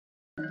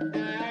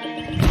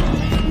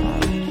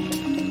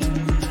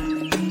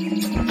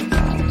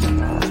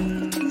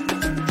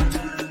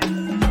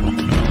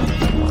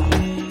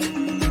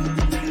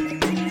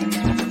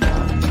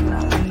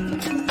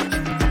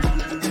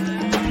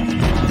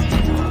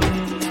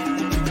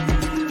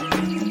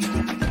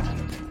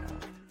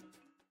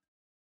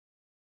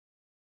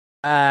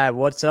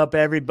What's up,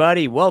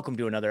 everybody? Welcome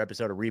to another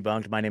episode of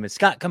Rebunked. My name is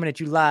Scott, coming at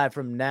you live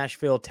from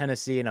Nashville,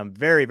 Tennessee, and I'm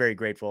very, very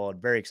grateful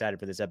and very excited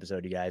for this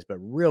episode, you guys. But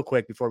real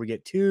quick, before we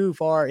get too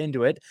far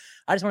into it,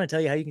 I just want to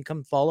tell you how you can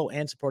come follow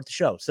and support the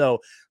show. So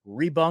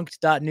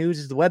rebunked.news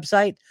is the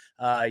website.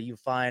 You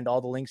find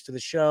all the links to the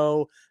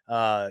show.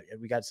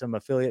 We got some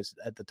affiliates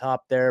at the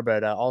top there,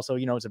 but also,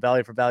 it's a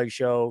value for value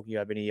show. You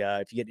have any,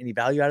 if you get any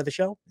value out of the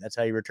show, that's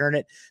how you return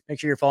it. Make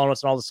sure you're following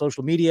us on all the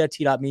social media,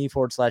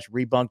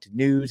 t.me/rebunked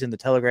news, and the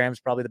Telegram is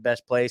probably the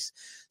best place.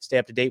 Stay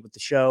up to date with the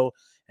show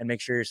and make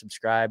sure you're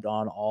subscribed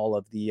on all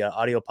of the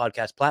audio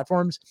podcast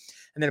platforms.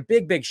 And then a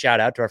big shout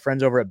out to our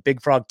friends over at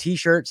Big Frog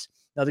T-shirts.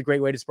 Another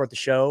great way to support the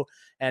show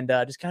and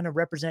just kind of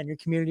represent your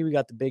community. We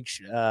got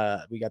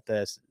the we got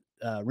this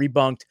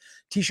Rebunked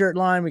T-shirt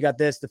line. We got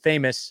the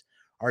famous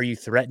 "Are You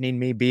Threatening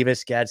Me?"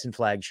 Beavis Gadsden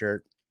flag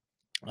shirt.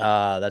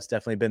 That's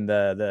definitely been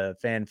the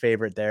fan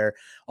favorite there.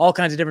 All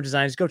kinds of different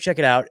designs. Go check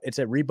it out. It's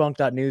at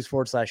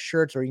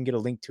rebunked.news/shirts, or you can get a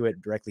link to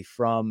it directly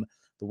from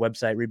the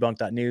website,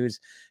 rebunked.news.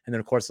 And then,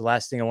 of course, the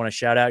last thing I want to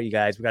shout out, you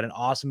guys, we got an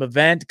awesome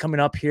event coming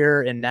up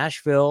here in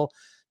Nashville,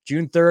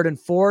 June 3rd and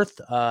 4th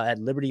at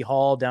Liberty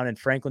Hall down in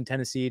Franklin,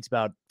 Tennessee. It's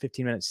about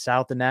 15 minutes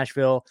south of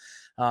Nashville.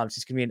 It's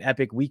just going to be an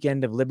epic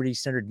weekend of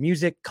Liberty-centered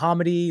music,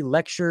 comedy,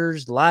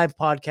 lectures, live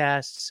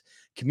podcasts,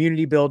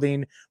 community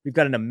building. We've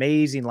got an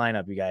amazing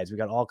lineup, you guys. We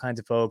got all kinds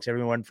of folks,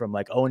 everyone from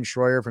like Owen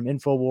Schroyer from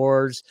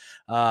InfoWars.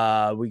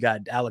 We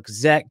got Alex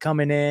Zett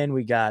coming in.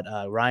 We got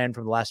Ryan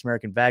from The Last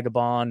American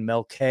Vagabond,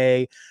 Mel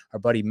K, our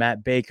buddy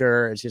Matt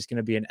Baker. It's just going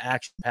to be an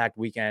action-packed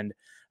weekend.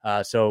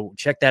 So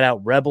check that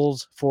out.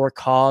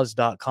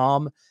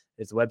 rebelsforcause.com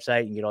is the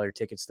website. You can get all your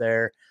tickets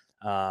there.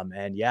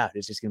 And yeah,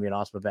 it's just going to be an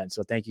awesome event.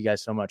 So thank you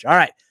guys so much. All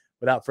right.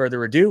 Without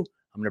further ado,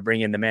 I'm going to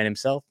bring in the man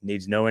himself.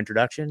 Needs no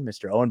introduction,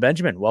 Mr. Owen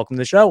Benjamin. Welcome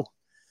to the show.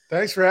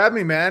 Thanks for having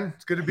me, man.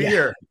 It's good to be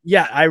here.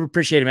 Yeah, I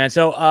appreciate it, man.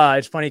 So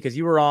it's funny because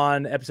you were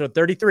on episode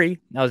 33.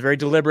 I was very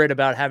deliberate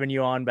about having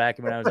you on back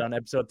when I was on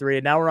episode 3.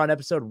 And now we're on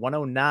episode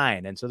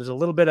 109. And so there's a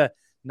little bit of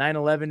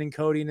 9/11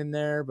 encoding in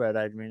there, but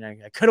I mean, I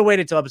could have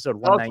waited till episode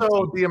 119.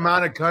 Also, the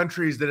amount of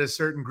countries that a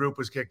certain group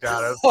was kicked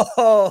out of.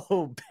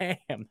 Oh,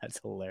 bam. That's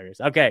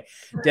hilarious. Okay.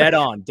 Dead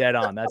on.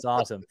 That's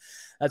awesome.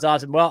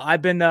 Well,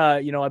 I've been,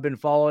 I've been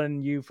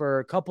following you for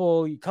a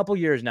couple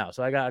years now.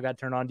 So I got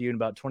turned on to you in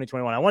about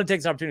 2021. I want to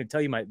take this opportunity to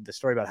tell you the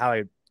story about how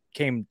I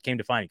came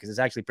to find it, because it's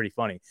actually pretty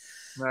funny.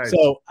 Nice.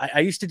 So I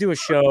used to do a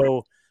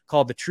show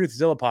called the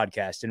Truthzilla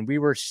podcast, and we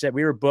were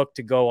booked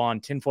to go on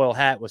Tinfoil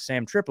Hat with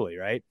Sam Tripoli,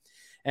 right?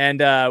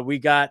 And we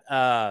got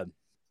the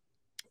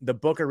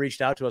booker reached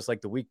out to us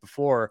like the week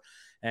before,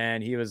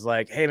 and he was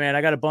like, "Hey man,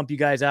 I got to bump you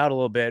guys out a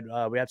little bit.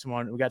 We got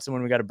someone we got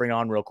to bring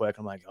on real quick."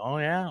 I'm like, "Oh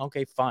yeah,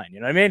 okay, fine." You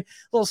know what I mean? A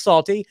little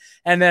salty.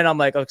 And then I'm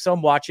like, "Okay," so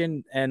I'm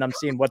watching and I'm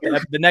seeing what the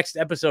next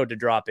episode to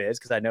drop is,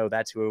 because I know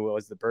that's who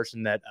was the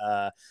person that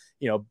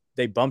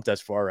they bumped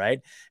us for,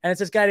 right? And it's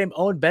this guy named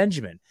Owen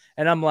Benjamin,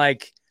 and I'm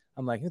like,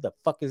 who the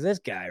fuck is this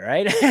guy,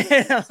 right?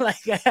 And I'm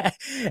like,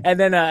 and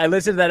then I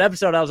listened to that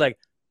episode. I was like,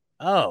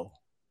 oh.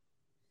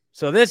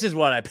 So this is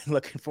what I've been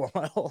looking for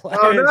my whole life.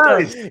 Oh,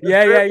 nice. So,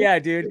 yeah,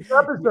 dude.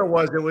 What episode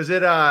was it? Was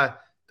it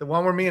the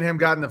one where me and him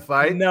got in the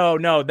fight? No.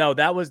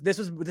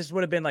 This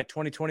would have been like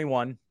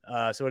 2021. So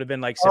it would have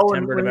been like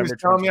September, when November. You was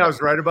telling me I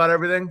was right about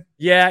everything.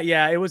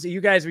 Yeah. It was, you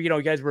guys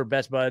were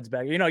best buds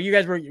back. You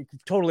guys were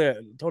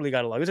totally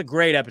got along. It was a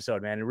great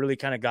episode, man. It really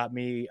kind of got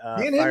me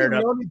Me and him have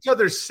known each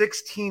other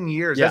 16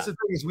 years. Yeah. That's the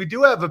thing, is we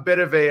do have a bit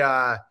of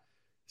a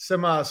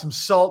some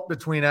salt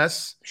between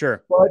us.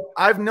 Sure. But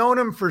I've known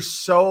him for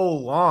so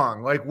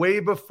long, like way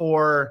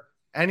before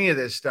any of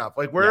this stuff.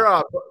 Like we're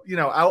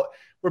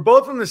we're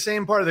both from the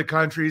same part of the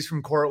country. He's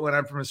from Cortland.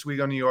 I'm from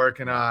Oswego, New York.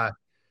 And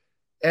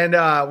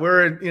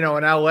we're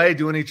in LA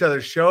doing each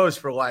other's shows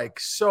for like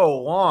so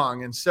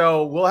long. And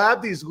so we'll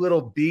have these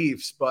little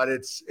beefs, but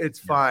it's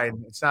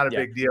fine. It's not a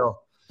big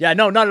deal. Yeah,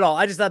 no, not at all.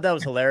 I just thought that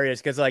was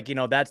hilarious because,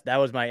 that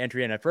was my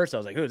entry in. At first, I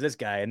was like, "Who is this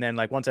guy?" And then,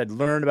 once I'd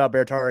learned about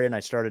Beartarian,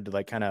 I started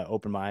to kind of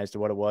open my eyes to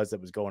what it was that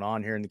was going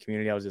on here in the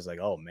community. I was just like,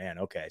 "Oh man,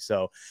 okay."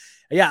 So,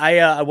 yeah,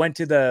 I went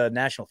to the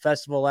national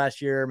festival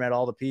last year, met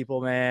all the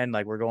people, man.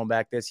 We're going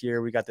back this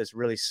year. We got this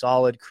really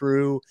solid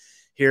crew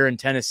here in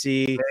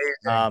Tennessee.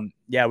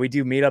 We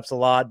do meetups a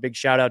lot. Big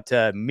shout out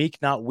to Meek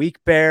Not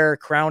Weak Bear,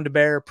 Crowned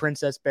Bear,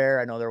 Princess Bear.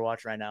 I know they're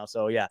watching right now.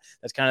 So yeah,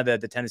 that's kind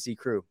of the Tennessee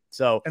crew.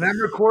 So, and I'm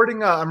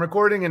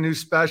recording a new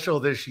special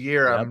this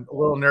year. Yep. I'm a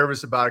little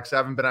nervous about it because I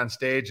haven't been on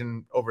stage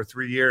in over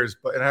 3 years,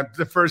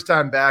 the first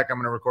time back, I'm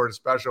going to record a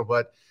special.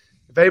 But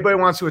if anybody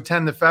wants to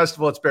attend the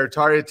festival, it's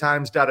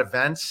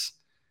beartariatimes.events.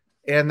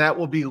 And that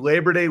will be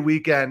Labor Day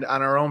weekend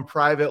on our own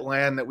private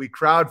land that we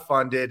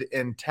crowdfunded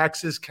in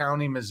Texas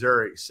County,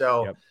 Missouri.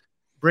 So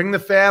bring the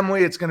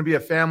family. It's going to be a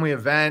family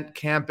event,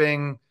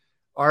 camping,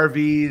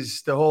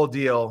 RVs, the whole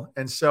deal.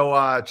 And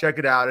so check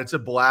it out. It's a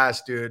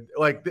blast, dude.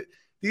 Like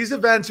these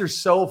events are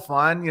so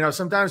fun. You know,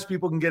 sometimes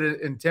people can get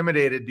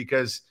intimidated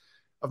because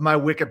of my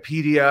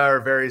Wikipedia or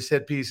various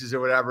hit pieces or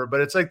whatever,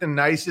 but it's like the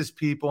nicest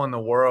people in the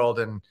world.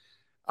 And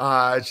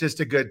it's just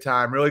a good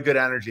time, really good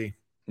energy.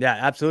 Yeah,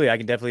 absolutely. I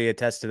can definitely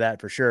attest to that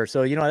for sure.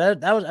 So,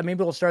 that was,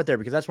 maybe we'll start there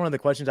because that's one of the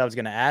questions I was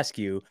going to ask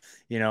you.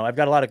 I've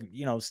got a lot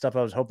of, stuff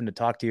I was hoping to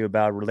talk to you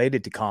about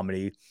related to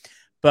comedy,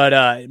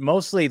 but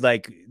mostly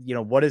like,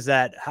 what is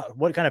that?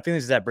 What kind of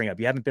feelings does that bring up?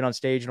 You haven't been on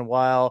stage in a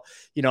while.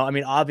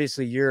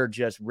 Obviously you're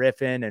just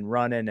riffing and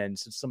running and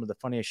some of the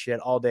funniest shit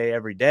all day,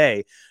 every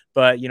day.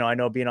 But, I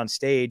know being on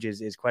stage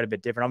is quite a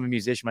bit different. I'm a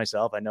musician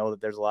myself. I know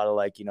that there's a lot of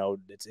like,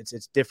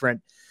 it's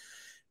different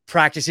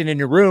practicing in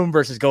your room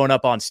versus going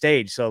up on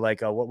stage. So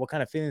like, what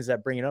kind of feelings is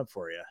that bringing up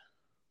for you?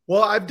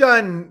 Well, I've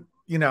done,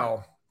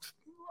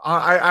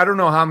 I don't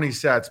know how many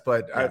sets,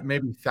 but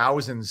maybe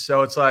thousands.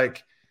 So it's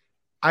like,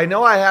 I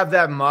know I have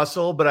that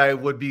muscle, but I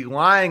would be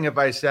lying if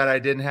I said I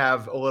didn't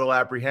have a little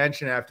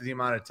apprehension after the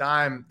amount of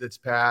time that's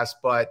passed.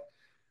 But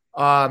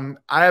I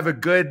have a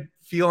good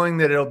feeling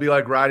that it'll be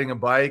like riding a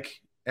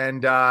bike.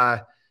 And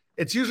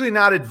it's usually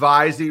not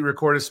advised that you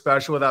record a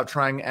special without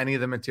trying any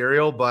of the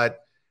material, but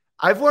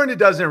I've learned it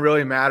doesn't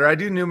really matter. I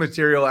do new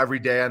material every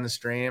day on the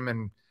stream,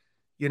 and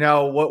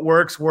what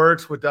works,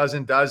 what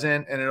doesn't,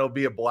 and it'll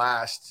be a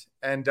blast.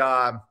 And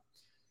I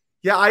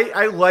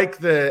like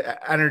the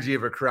energy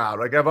of a crowd.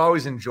 Like I've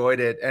always enjoyed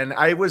it. And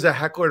I was a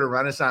heckler at a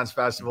Renaissance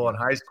Festival in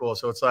high school.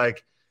 So it's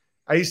like,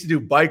 I used to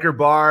do biker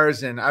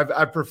bars, and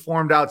I've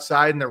performed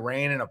outside in the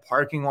rain in a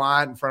parking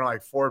lot in front of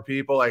like 4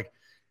 people.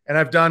 And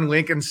I've done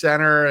Lincoln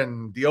Center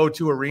and the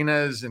O2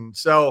 arenas. And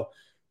so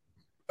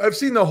I've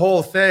seen the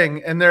whole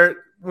thing. And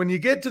when you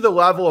get to the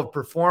level of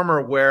performer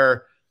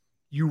where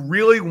you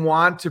really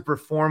want to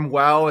perform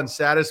well and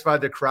satisfy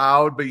the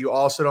crowd, but you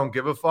also don't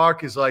give a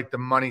fuck, is like the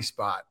money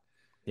spot.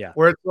 Yeah.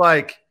 Where it's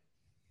like,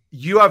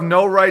 you have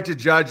no right to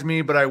judge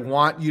me, but I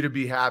want you to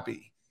be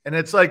happy. And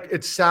it's like,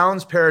 it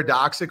sounds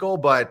paradoxical,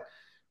 but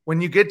when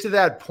you get to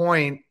that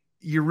point,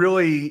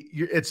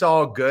 it's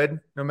all good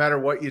no matter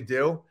what you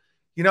do.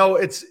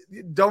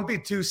 Don't be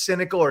too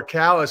cynical or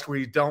callous where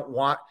you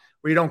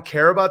don't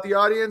care about the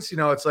audience.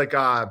 It's like,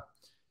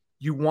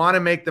 you want to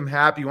make them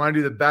happy. You want to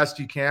do the best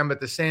you can, but at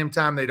the same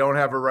time, they don't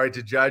have a right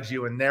to judge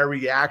you, and their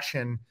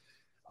reaction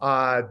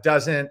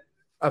doesn't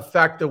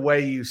affect the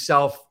way you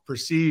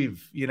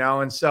self-perceive,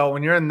 And so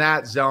when you're in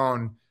that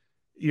zone,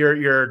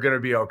 you're going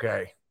to be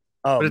okay.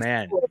 Oh,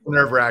 man.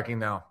 Nerve-wracking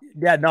though.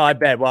 Yeah, no, I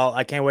bet. Well,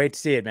 I can't wait to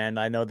see it, man.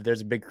 I know that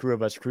there's a big crew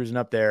of us cruising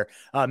up there.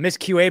 Miss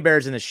QA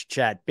Bear's in the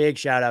chat. Big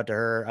shout out to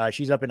her.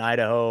 She's up in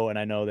Idaho, and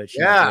I know that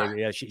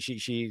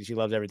she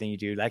loves everything you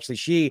do. Actually,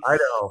 she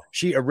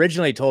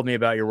originally told me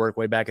about your work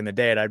way back in the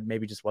day, and I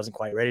maybe just wasn't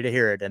quite ready to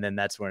hear it. And then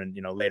that's when,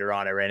 later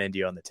on I ran into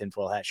you on the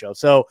Tinfoil Hat show.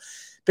 So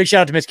big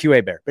shout out to Miss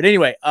QA Bear. But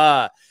anyway,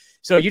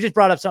 so you just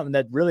brought up something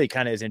that really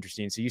kind of is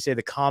interesting. So you say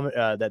that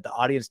the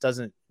audience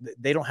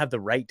they don't have the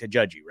right to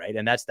judge you, right?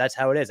 And that's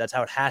how it is. That's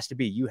how it has to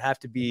be. You have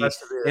to be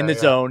in the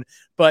zone.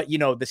 But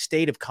the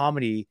state of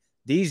comedy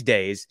these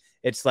days,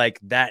 it's like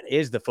that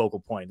is the focal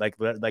point. Like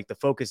the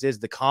focus is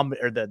the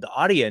comedy, or the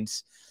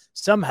audience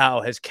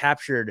somehow has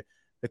captured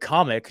the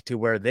comic to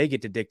where they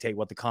get to dictate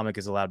what the comic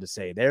is allowed to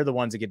say. They're the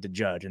ones that get to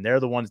judge, and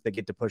they're the ones that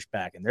get to push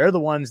back, and they're the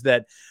ones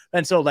that.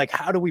 And so, like,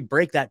 how do we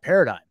break that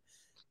paradigm?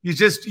 You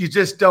just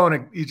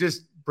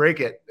break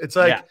it. It's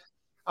like,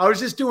 I was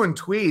just doing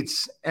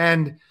tweets,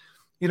 and,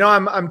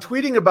 I'm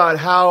tweeting about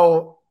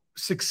how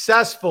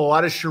successful a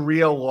lot of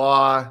Sharia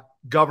law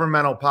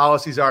governmental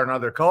policies are in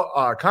other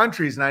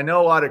countries. And I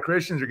know a lot of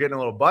Christians are getting a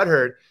little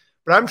butthurt,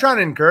 but I'm trying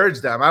to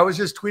encourage them. I was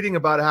just tweeting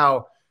about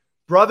how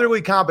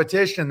brotherly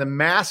competition, the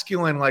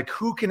masculine, like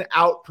who can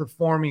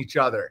outperform each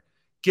other,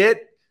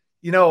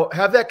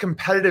 have that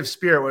competitive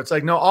spirit where it's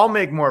like, no, I'll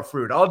make more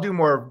fruit. I'll do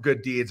more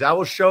good deeds. I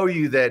will show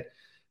you that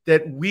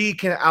we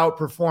can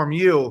outperform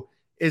you,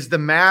 is the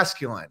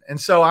masculine. And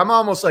so I'm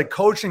almost like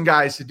coaching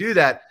guys to do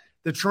that.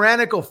 The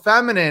tyrannical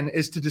feminine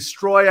is to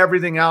destroy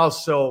everything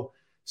else. So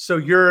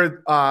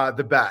you're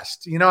the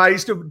best. I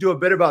used to do a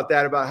bit about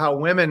that, about how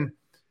women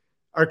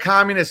are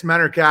communist, men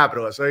are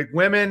capitalists. Like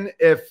women,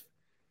 if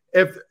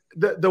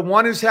the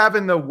one who's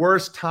having the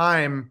worst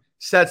time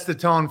sets the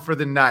tone for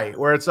the night,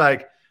 where it's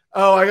like,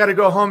 oh, I got to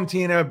go home,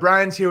 Tina.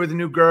 Brian's here with a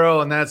new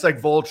girl. And then it's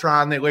like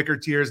Voltron. They lick her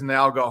tears and they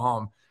all go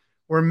home.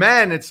 Where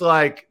men, it's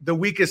like the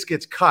weakest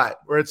gets cut,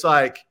 where it's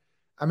like,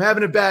 I'm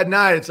having a bad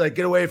night. It's like,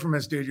 get away from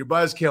us, dude. You're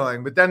buzz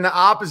killing. But then the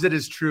opposite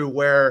is true,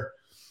 where,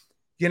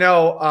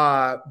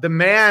 the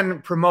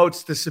man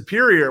promotes the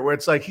superior, where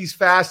it's like, he's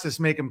fastest,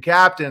 make him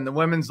captain. The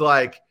women's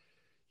like,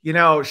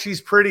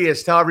 she's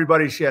prettiest, tell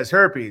everybody she has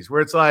herpes,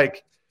 where it's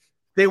like,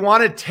 they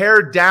want to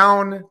tear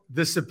down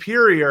the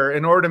superior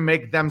in order to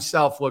make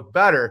themselves look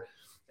better.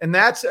 And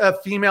that's a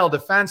female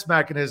defense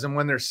mechanism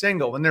when they're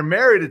single. When they're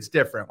married, it's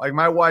different. Like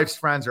my wife's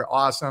friends are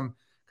awesome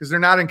because they're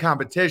not in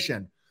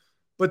competition.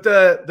 But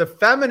the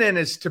feminine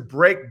is to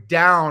break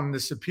down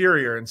the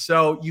superior. And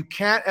so you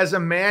can't, as a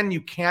man,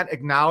 you can't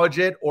acknowledge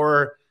it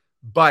or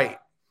bite.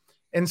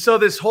 And so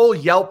this whole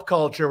Yelp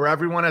culture where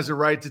everyone has a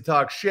right to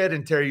talk shit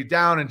and tear you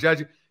down and judge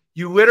you,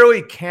 you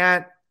literally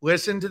can't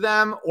listen to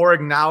them or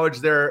acknowledge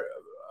their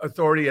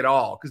authority at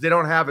all because they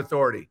don't have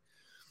authority.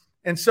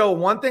 And so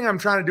one thing I'm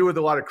trying to do with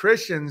a lot of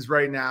Christians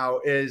right now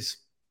is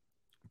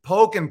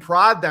poke and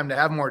prod them to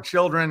have more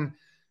children,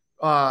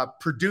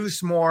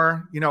 produce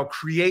more,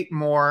 create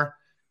more,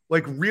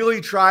 like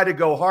really try to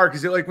go hard.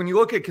 Because like when you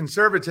look at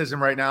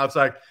conservatism right now, it's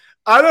like,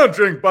 I don't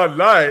drink Bud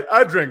Light.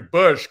 I drink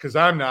Busch because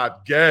I'm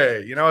not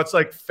gay. It's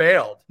like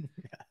failed.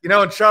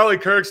 And Charlie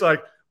Kirk's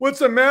like, what's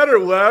the matter,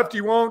 left?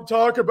 You won't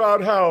talk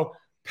about how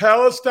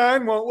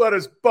Palestine won't let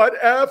us butt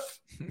F?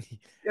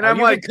 And I'm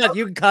like,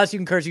 you can cuss, you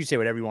can curse, you can say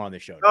whatever you want on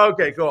this show.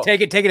 Okay, cool.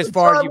 Take it as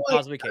far as you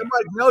possibly can. I'm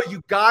like, no,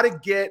 you got to,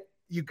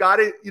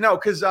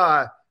 because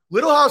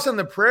Little House on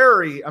the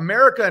Prairie,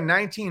 America in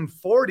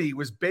 1940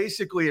 was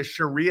basically a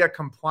Sharia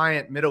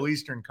compliant Middle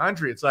Eastern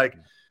country. It's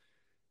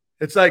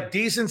like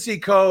decency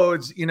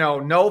codes,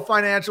 no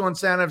financial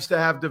incentives to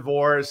have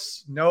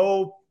divorce,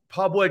 no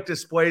public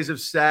displays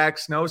of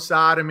sex, no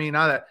sodomy,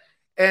 none of that.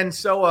 And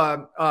so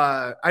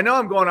I know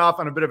I'm going off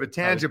on a bit of a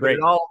tangent,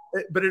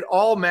 but it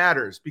all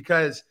matters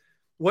because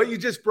what you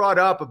just brought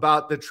up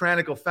about the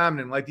tyrannical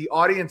feminine, like the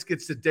audience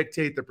gets to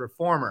dictate the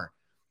performer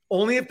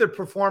only if the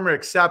performer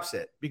accepts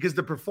it, because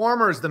the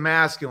performer is the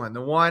masculine,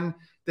 the one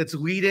that's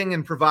leading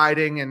and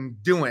providing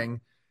and doing.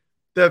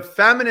 The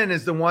feminine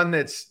is the one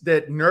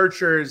that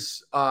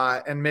nurtures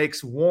and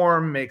makes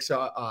warm, makes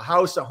a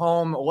house a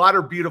home, a lot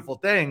of beautiful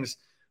things,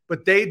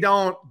 but they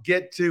don't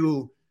get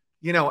to,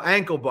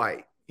 ankle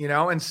bite.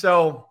 And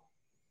so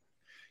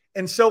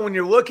when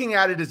you're looking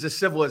at it as a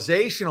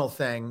civilizational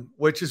thing,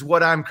 which is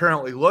what I'm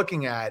currently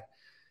looking at,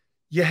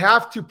 you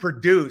have to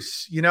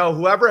produce,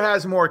 whoever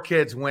has more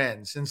kids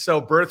wins. And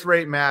so birth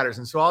rate matters.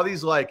 And so all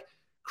these like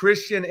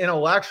Christian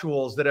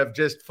intellectuals that have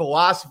just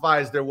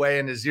philosophized their way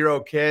into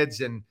 0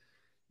 kids and,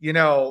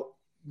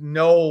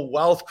 no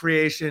wealth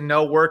creation,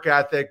 no work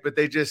ethic, but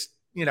they just,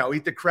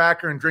 eat the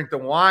cracker and drink the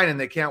wine and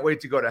they can't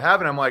wait to go to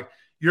heaven. I'm like,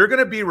 you're going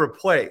to be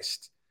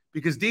replaced.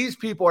 Because these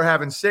people are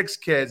having 6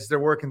 kids, they're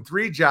working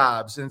 3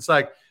 jobs. And it's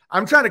like,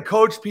 I'm trying to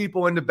coach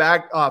people into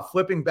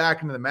flipping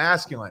back into the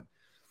masculine.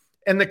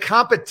 And the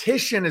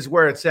competition is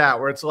where it's at,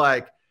 where it's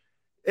like,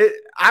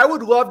 I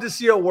would love to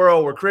see a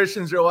world where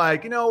Christians are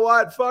like, you know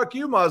what? Fuck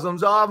you,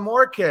 Muslims. I'll have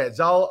more kids.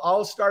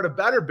 I'll start a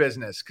better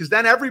business because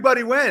then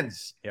everybody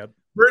wins. Yep.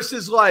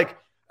 Versus like,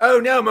 oh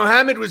no,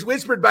 Muhammad was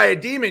whispered by a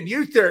demon.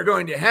 You three are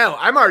going to hell.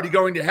 I'm already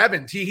going to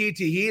heaven. Tee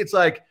hee. It's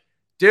like,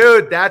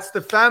 dude, that's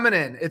the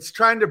feminine. It's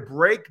trying to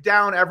break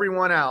down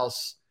everyone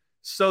else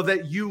so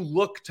that you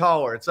look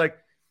taller. It's like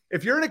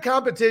if you're in a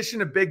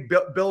competition of big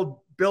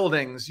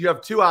buildings, you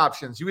have 2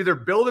 options. You either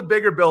build a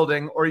bigger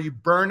building or you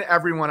burn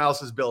everyone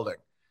else's building.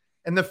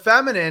 And the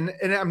feminine,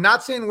 and I'm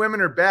not saying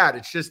women are bad,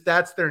 it's just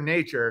that's their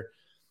nature,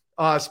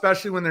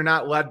 especially when they're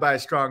not led by a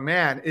strong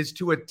man, is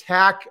to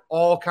attack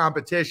all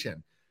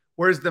competition.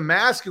 Whereas the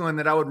masculine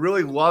that I would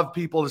really love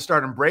people to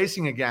start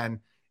embracing again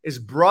is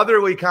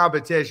brotherly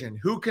competition.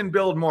 Who can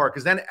build more?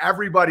 Because then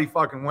everybody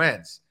fucking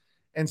wins.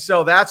 And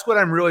so that's what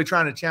I'm really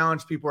trying to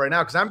challenge people right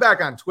now. Because I'm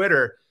back on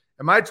Twitter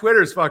and my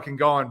Twitter is fucking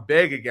going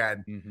big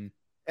again. Mm-hmm.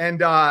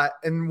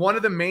 And one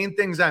of the main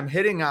things I'm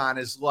hitting on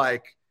is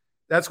like,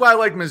 that's why I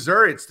like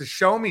Missouri. It's the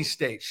show me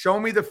state. Show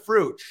me the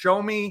fruit.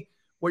 Show me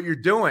what you're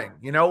doing.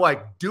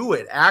 Like do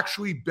it.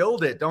 Actually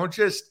build it. Don't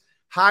just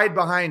hide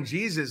behind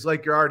Jesus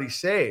like you're already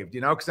saved,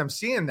 because I'm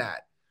seeing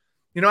that.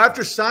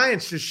 After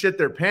science just shit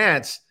their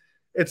pants,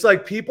 it's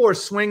like people are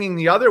swinging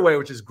the other way,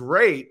 which is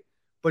great,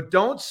 but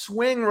don't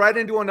swing right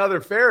into another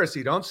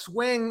Pharisee. Don't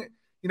swing,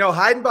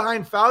 hiding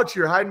behind Fauci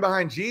or hiding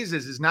behind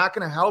Jesus is not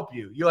going to help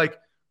you. You like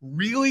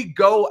really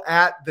go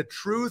at the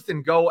truth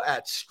and go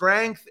at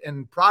strength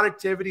and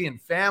productivity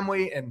and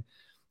family and,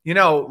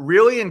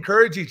 really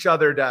encourage each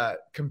other to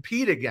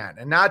compete again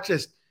and not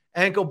just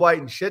ankle bite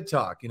and shit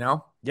talk,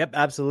 Yep,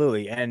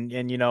 absolutely. And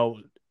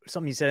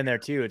something you said in there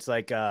too, it's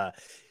like, I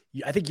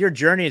think your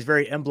journey is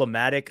very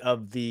emblematic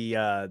of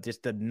the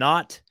just the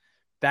not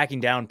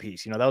backing down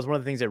piece. That was one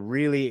of the things that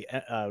really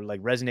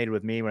like resonated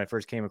with me when I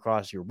first came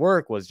across your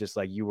work, was just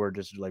like you were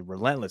just like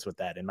relentless with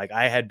that. And like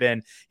I had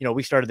been,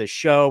 we started this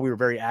show, we were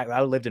very active.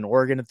 I lived in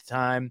Oregon at the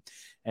time,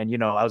 and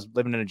I was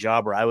living in a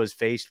job where I was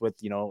faced with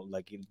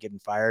like getting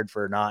fired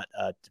for not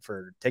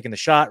for taking the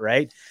shot,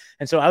 right?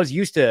 And so I was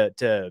used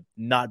to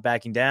not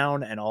backing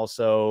down and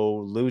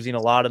also losing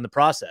a lot in the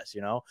process.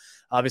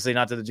 Obviously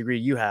not to the degree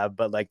you have,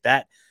 but like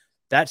that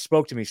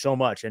spoke to me so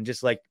much. And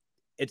just like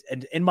it's,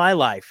 and in my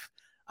life,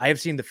 I have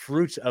seen the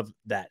fruits of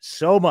that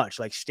so much,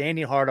 like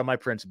standing hard on my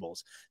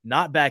principles,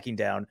 not backing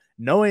down,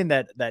 knowing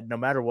that no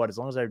matter what, as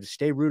long as I just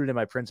stay rooted in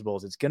my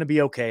principles, it's going to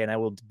be okay. And I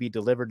will be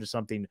delivered to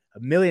something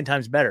 1,000,000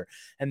 times better.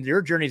 And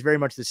your journey is very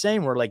much the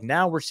same, where like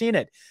now we're seeing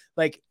it.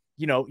 Like,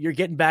 you're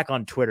getting back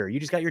on Twitter. You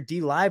just got your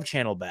D Live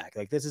channel back.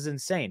 Like, this is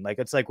insane. Like,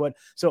 it's like what?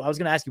 So I was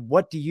going to ask you,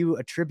 what do you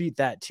attribute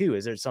that to?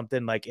 Is there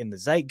something like in the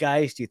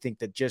zeitgeist? Do you think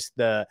that just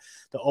the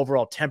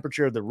overall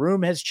temperature of the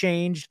room has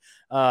changed?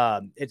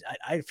 I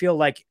feel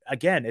like,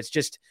 again, it's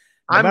just,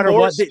 No matter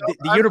what,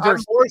 the universe.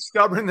 I'm more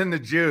stubborn than the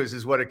Jews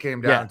is what it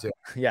came down to.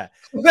 Yeah.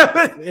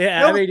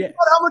 Yeah. I mean,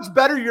 how much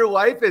better your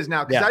life is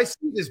now. Cause I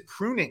see this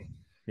pruning.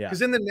 Yeah.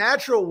 Cause in the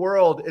natural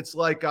world, it's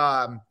like,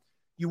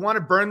 you want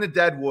to burn the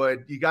dead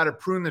wood. You got to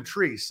prune the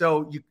tree.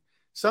 So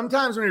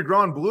sometimes when you're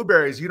growing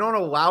blueberries, you don't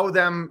allow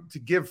them to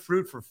give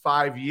fruit for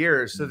 5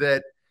 years so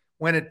that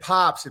when it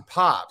pops, it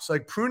pops.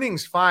 Like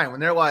pruning's fine. When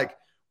they're like,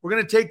 we're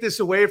going to take this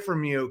away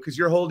from you because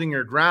you're holding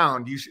your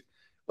ground. You should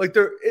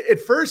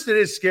at first it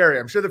is scary.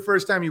 I'm sure the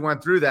first time you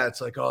went through that,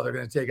 it's like, oh, they're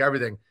going to take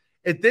everything.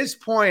 At this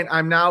point,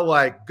 I'm now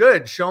like,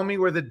 good, show me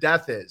where the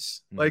death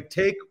is. Like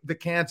take the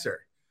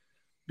cancer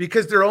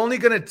because they're only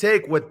going to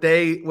take what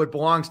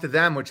belongs to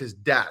them, which is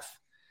death.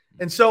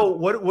 And so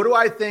what do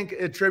I think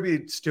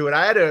attributes to it?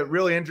 I had a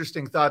really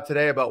interesting thought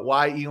today about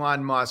why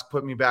Elon Musk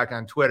put me back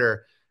on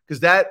Twitter,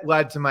 because that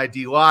led to my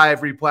DLive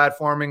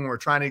replatforming. We're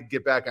trying to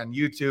get back on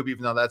YouTube,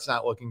 even though that's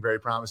not looking very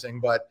promising.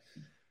 But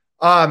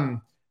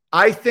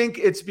I think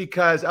it's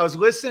because I was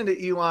listening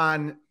to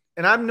Elon,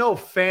 and I'm no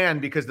fan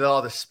because of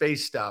all the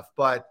space stuff,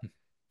 but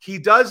he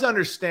does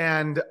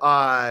understand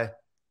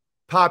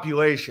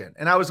population.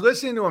 And I was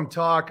listening to him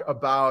talk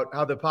about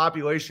how the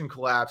population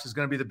collapse is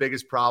going to be the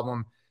biggest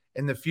problem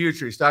in the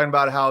future. He's talking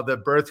about how the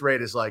birth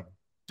rate is like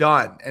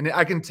done. And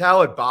I can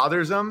tell it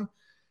bothers him.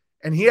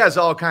 And he has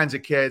all kinds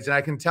of kids. And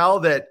I can tell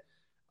that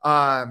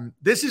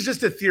this is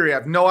just a theory. I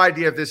have no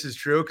idea if this is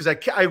true because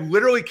I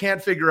literally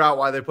can't figure out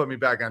why they put me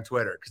back on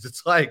Twitter. Because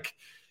it's like,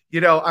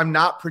 I'm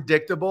not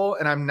predictable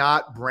and I'm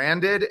not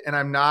branded and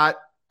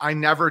I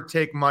never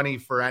take money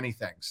for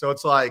anything. So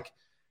it's like,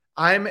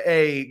 I'm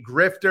a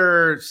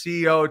grifter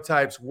CEO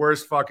type's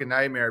worst fucking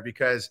nightmare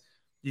because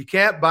you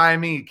can't buy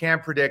me, you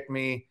can't predict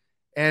me.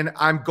 And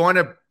I'm going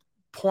to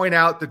point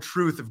out the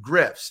truth of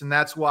grifts. And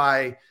that's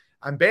why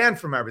I'm banned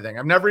from everything.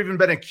 I've never even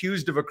been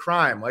accused of a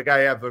crime. Like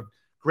I have a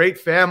great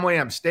family.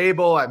 I'm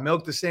stable. I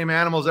milk the same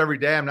animals every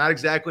day. I'm not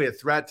exactly a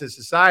threat to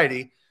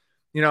society.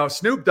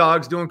 Snoop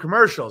Dogg's doing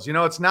commercials.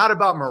 It's not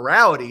about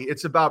morality.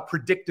 It's about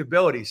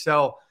predictability.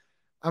 So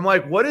I'm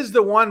like, what is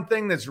the one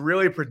thing that's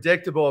really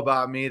predictable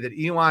about me that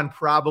Elon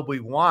probably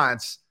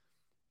wants?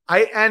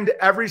 I end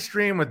every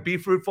stream with be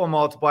fruitful,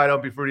 multiply,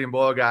 don't be fruity and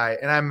blow a guy.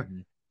 And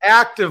I'm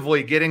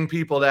actively getting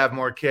people to have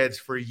more kids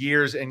for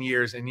years and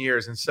years and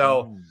years. And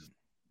so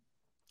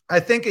I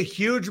think a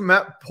huge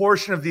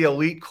portion of the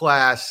elite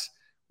class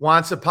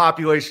wants a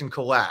population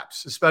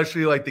collapse,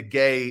 especially like the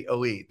gay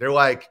elite. They're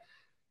like,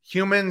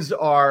 humans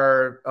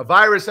are a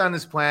virus on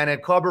this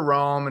planet, Club of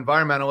Rome,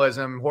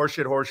 environmentalism,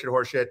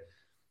 horseshit.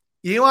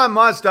 Elon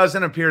Musk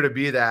doesn't appear to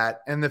be that.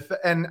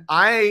 And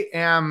I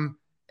am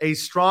a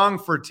strong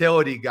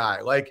fertility guy.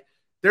 Like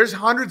there's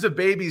hundreds of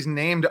babies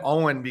named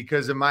Owen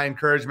because of my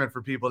encouragement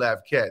for people to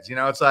have kids.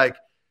 It's like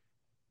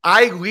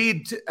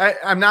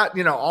I'm not,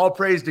 all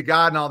praise to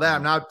God and all that.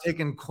 I'm not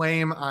taking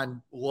claim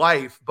on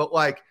life, but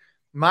like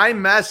my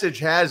message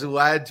has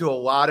led to a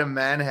lot of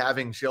men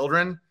having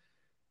children.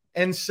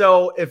 And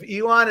so if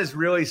Elon is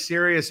really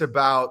serious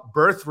about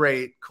birth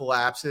rate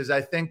collapses,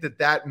 I think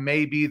that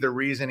may be the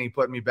reason he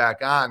put me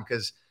back on,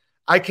 because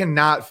I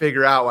cannot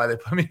figure out why they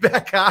put me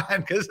back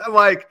on. Because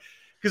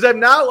I'm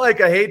not like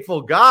a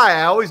hateful guy.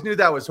 I always knew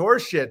that was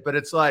horseshit, but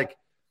it's like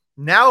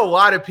now a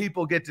lot of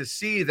people get to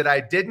see that I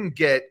didn't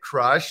get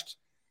crushed.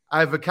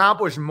 I've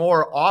accomplished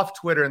more off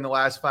Twitter in the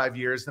last 5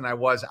 years than I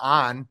was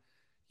on.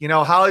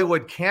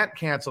 Hollywood can't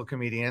cancel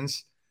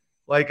comedians.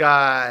 Like,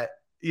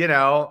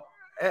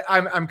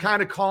 I'm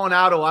kind of calling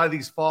out a lot of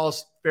these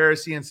false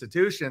Pharisee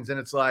institutions, and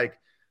it's like,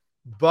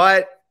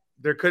 but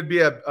there could be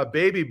a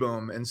baby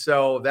boom. And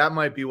so that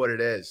might be what it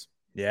is.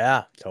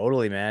 Yeah,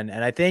 totally, man.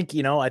 And I think,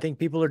 I think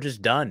people are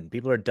just done.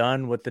 People are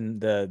done with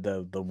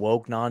the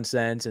woke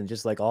nonsense and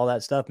just like all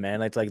that stuff, man.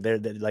 They're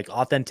like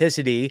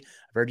authenticity.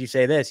 I've heard you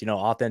say this,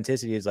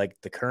 authenticity is like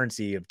the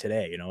currency of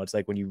today. It's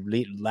like when you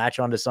latch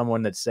onto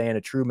someone that's saying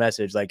a true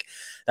message, like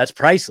that's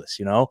priceless,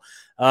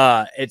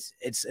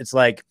 it's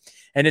like,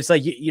 and it's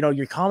like,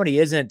 your comedy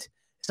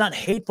it's not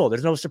hateful.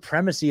 There's no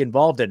supremacy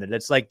involved in it.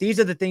 It's like, these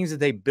are the things that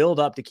they build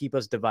up to keep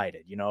us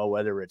divided,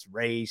 whether it's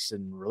race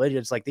and religion.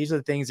 It's like, these are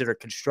the things that are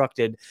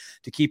constructed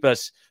to keep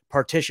us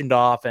partitioned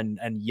off and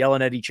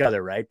yelling at each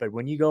other. Right. But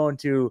when you go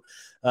into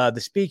the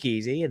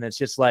speakeasy and it's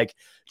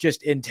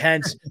just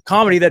intense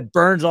comedy that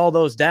burns all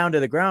those down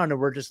to the ground,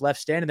 and we're just left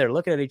standing there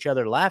looking at each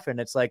other laughing,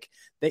 it's like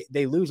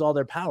they lose all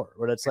their power.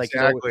 Where it's like,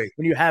 exactly.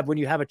 when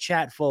you have a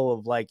chat full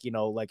of like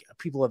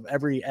people of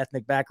every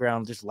ethnic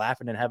background just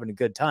laughing and having a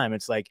good time,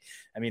 it's like,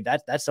 I mean,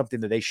 that's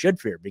something that they should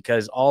fear,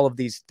 because all of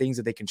these things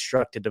that they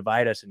construct to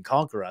divide us and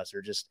conquer us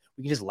we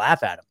can just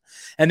laugh at them.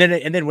 And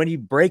then when you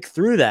break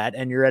through that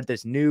and you're at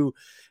this new,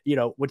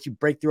 once you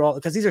break through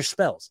because these are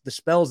spells, the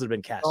spells that have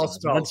been cast.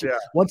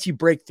 Once you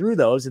break through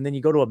those, and then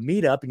you go to a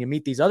meetup and you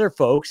meet these other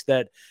folks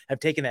that have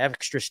taken the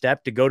extra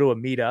step to go to a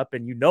meetup,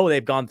 and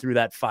they've gone through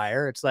that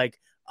fire. It's like,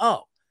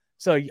 oh,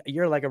 so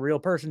you're like a real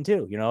person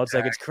too. It's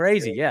like, it's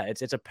crazy. Yeah.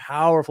 It's a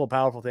powerful,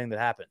 powerful thing that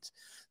happens.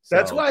 So,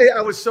 that's why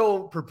I was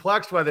so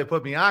perplexed why they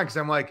put me on. Cause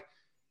I'm like,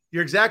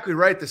 you're exactly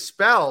right. The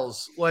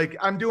spells, like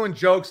I'm doing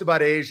jokes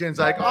about Asians,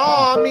 like,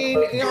 oh, I mean,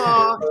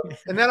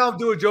 and then I'll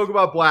do a joke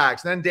about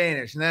blacks, and then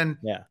Danish, and then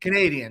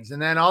Canadians,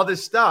 and then all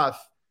this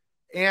stuff.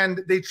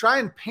 And they try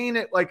and paint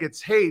it like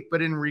it's hate,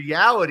 but in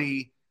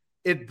reality,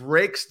 it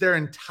breaks their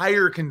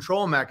entire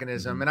control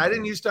mechanism. And I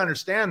didn't used to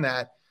understand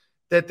that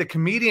the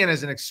comedian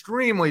is an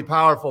extremely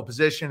powerful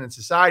position in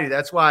society.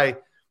 That's why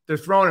they're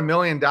throwing $1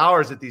 million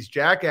at these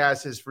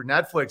jackasses for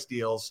Netflix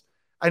deals.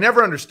 I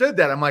never understood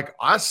that. I'm like,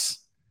 us?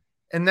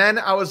 And then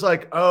I was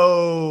like,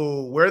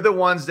 oh, we're the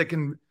ones that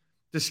can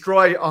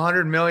destroy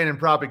 100 million in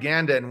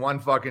propaganda in one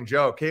fucking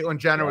joke. Caitlyn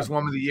Jenner was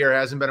Woman of the Year,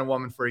 hasn't been a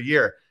woman for a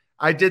year.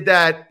 I did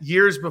that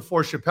years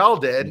before Chappelle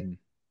did.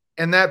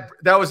 And that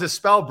was a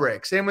spell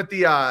break. Same with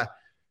the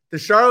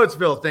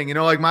Charlottesville thing. You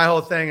know, like my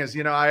whole thing is,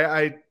 you know,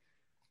 I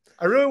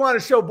really want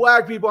to show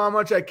black people how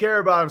much I care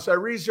about them. So I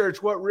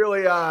researched what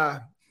really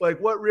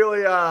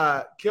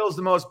kills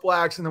the most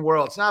blacks in the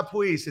world. It's not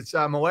police. It's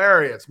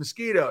malaria. It's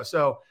mosquitoes.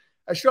 So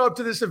I show up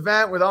to this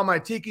event with all my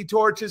tiki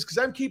torches because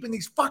I'm keeping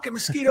these fucking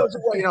mosquitoes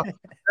away. You know,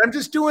 I'm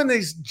just doing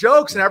these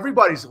jokes and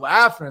everybody's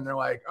laughing. And they're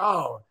like,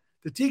 oh,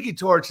 the tiki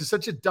torch is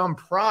such a dumb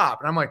prop.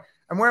 And I'm like,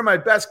 I'm wearing my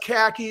best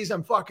khakis.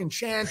 I'm fucking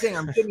chanting.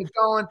 I'm getting it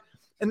going.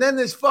 And then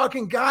this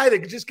fucking guy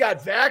that just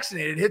got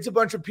vaccinated hits a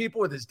bunch of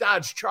people with his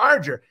Dodge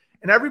Charger.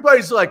 And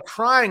everybody's like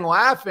crying,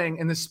 laughing,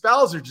 and the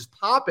spells are just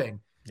popping.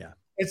 Yeah.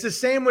 It's the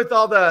same with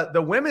all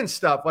the women's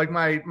stuff. Like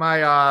my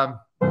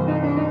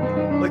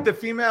like the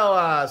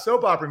female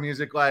soap opera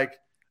music, like,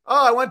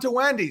 oh, I went to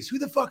Wendy's. Who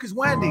the fuck is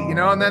Wendy? You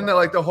know, and then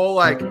the whole,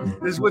 like,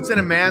 this is what's in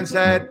a man's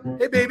head.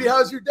 Hey, baby,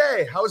 how's your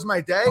day? How was my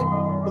day?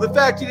 Well, the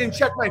fact you didn't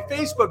check my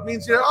Facebook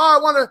means, you know,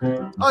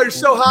 oh, you're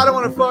so hot, I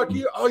want to fuck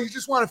you. Oh, you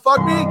just want to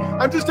fuck me?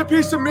 I'm just a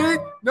piece of meat?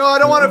 No, I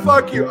don't want to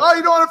fuck you. Oh,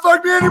 you don't want to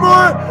fuck me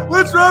anymore?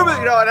 What's wrong with it?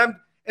 You know,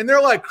 and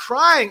they're like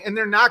crying and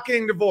they're not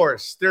getting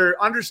divorced. They're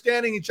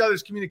understanding each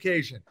other's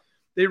communication.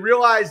 They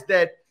realize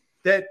that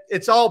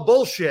it's all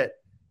bullshit.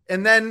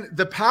 And then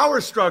the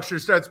power structure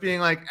starts being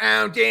like,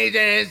 oh,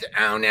 Jesus,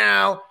 oh,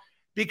 no.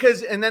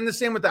 And then the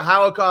same with the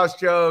Holocaust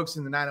jokes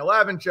and the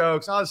 9/11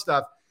 jokes, all this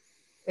stuff.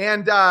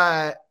 And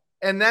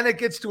then it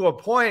gets to a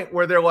point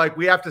where they're like,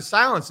 we have to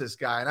silence this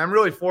guy. And I'm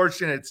really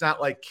fortunate it's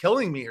not like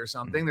killing me or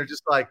something. They're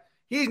just like,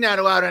 he's not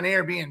allowed on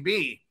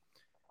Airbnb.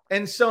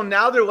 And so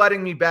now they're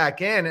letting me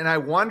back in. And I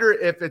wonder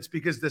if it's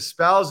because the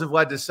spells have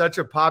led to such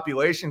a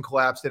population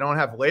collapse, they don't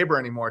have labor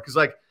anymore. Because,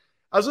 like,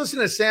 I was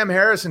listening to Sam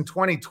Harris in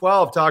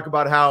 2012 talk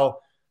about how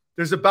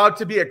there's about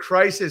to be a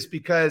crisis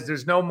because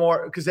there's no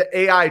more, because of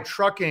AI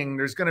trucking,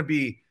 there's going to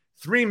be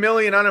 3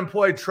 million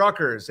unemployed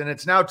truckers. And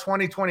it's now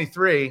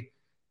 2023.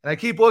 And I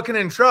keep looking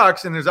in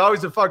trucks and there's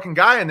always a fucking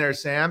guy in there,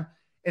 Sam.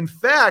 In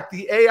fact,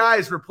 the AI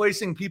is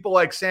replacing people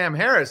like Sam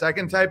Harris. I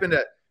can type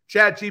into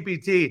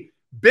ChatGPT,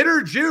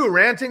 bitter Jew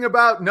ranting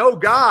about no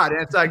God.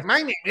 And it's like,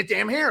 my name is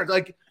Sam Harris.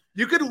 Like,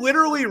 you could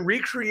literally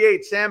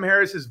recreate Sam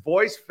Harris's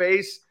voice,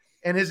 face,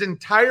 and his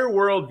entire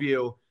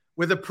worldview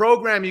with a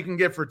program you can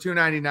get for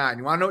 $2.99.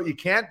 You want to know what you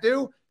can't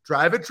do?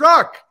 Drive a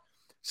truck.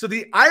 So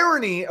the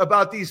irony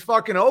about these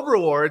fucking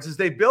overlords is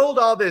they build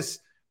all this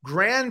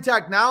grand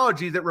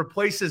technology that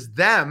replaces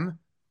them,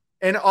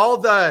 and all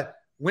the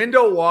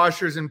window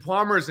washers and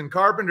plumbers and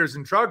carpenters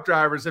and truck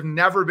drivers have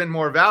never been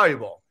more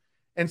valuable.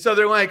 And so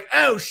they're like,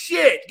 oh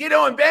shit, get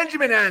Owen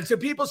Benjamin on so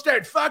people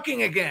start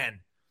fucking again.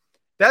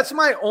 That's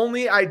my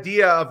only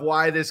idea of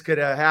why this could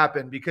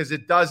happen, because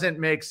it doesn't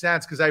make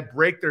sense, because I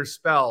break their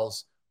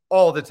spells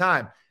all the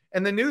time.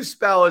 And the new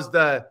spell is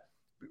the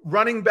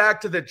running back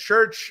to the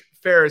church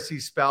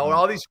Pharisee spell.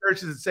 All these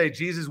churches that say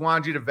Jesus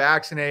wanted you to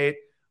vaccinate.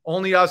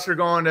 Only us are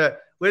going to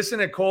listen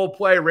to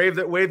Coldplay,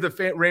 wave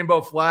the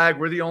rainbow flag.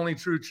 We're the only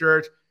true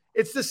church.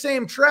 It's the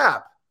same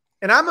trap.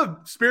 And I'm a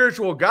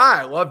spiritual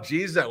guy. I love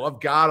Jesus. I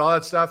love God, all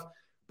that stuff.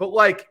 But,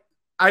 like,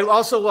 I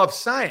also love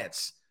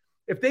science.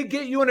 If they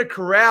get you in a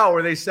corral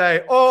where they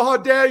say, oh, how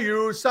dare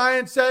you,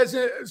 science says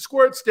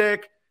squirt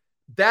stick,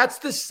 that's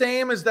the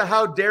same as the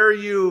how dare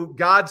you,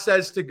 God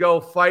says to go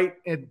fight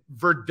in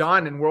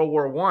Verdun in World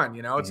War I.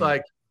 You know, it's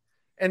like,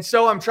 and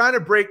so I'm trying to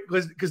break,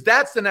 because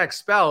that's the next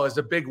spell, is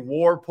a big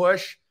war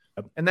push.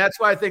 And that's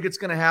why I think it's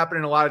going to happen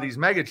in a lot of these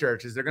mega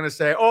churches. They're going to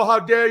say, oh, how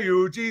dare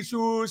you,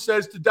 Jesus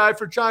says to die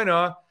for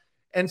China.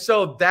 And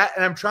so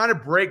and I'm trying to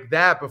break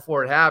that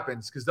before it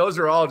happens, because those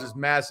are all just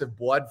massive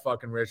blood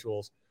fucking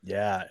rituals.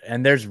 Yeah.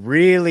 And there's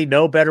really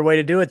no better way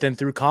to do it than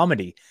through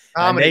comedy.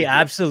 And they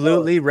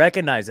absolutely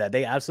recognize that.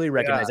 They absolutely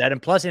recognize that.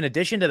 And plus, in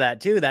addition to that,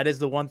 too, that is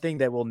the one thing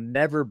that will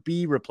never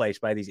be replaced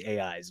by these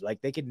AIs.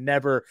 Like, they could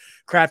never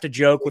craft a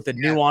joke with the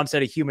nuance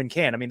that a human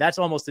can. I mean, that's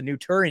almost the new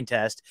Turing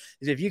test,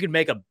 is if you can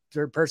make a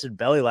third person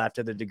belly laugh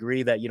to the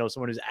degree that, you know,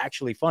 someone who's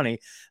actually funny.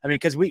 I mean,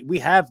 because we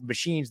have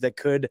machines that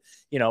could,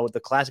 you know, the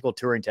classical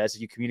Turing test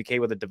is you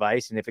communicate with a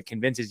device, and if it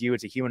convinces you,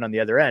 it's a human on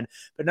the other end.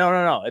 But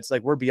no. It's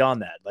like, we're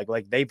beyond that.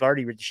 Like they've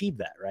already achieved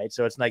that, right?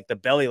 So it's like the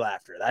belly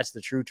laughter. That's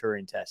the true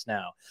Turing test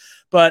now.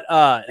 But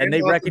and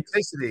they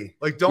recognize,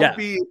 like, don't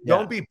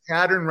be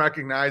pattern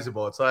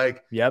recognizable. It's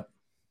like,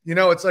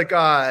 It's like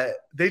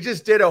they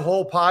just did a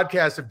whole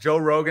podcast of Joe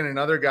Rogan and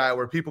another guy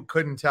where people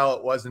couldn't tell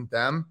it wasn't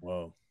them.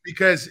 Whoa.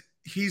 Because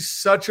he's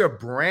such a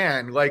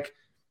brand. Like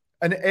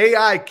an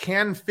AI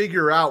can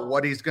figure out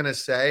what he's going to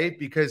say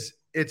because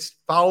it's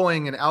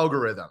following an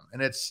algorithm,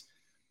 and it's,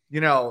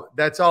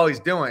 that's all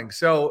he's doing.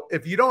 So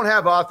if you don't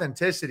have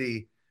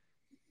authenticity,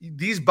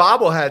 these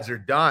bobbleheads are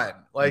done.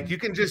 Like you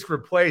can just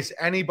replace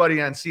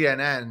anybody on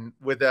CNN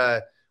with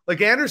like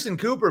Anderson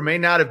Cooper may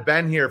not have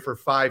been here for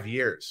 5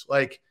 years.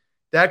 Like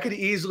that could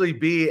easily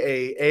be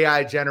a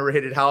AI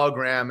generated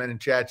hologram and in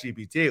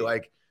ChatGPT.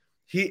 Like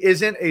he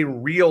isn't a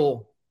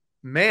real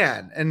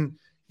man. And,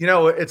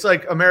 it's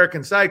like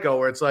American Psycho,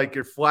 where it's like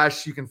your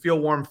flesh, you can feel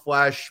warm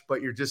flesh,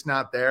 but you're just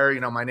not there.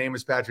 My name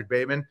is Patrick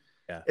Bateman.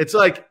 Yeah. It's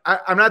like,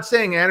 I'm not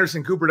saying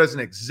Anderson Cooper doesn't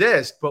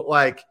exist, but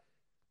like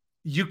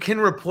you can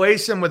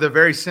replace him with a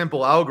very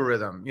simple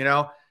algorithm,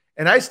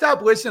 And I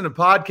stopped listening to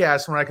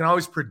podcasts when I can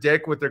always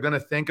predict what they're going to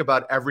think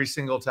about every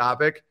single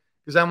topic.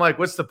 Because I'm like,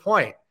 what's the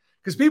point?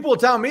 Because people will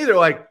tell me, they're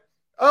like,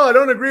 oh, I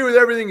don't agree with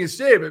everything you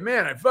say, but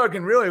man, I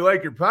fucking really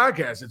like your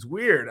podcast. It's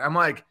weird. I'm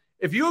like,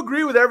 if you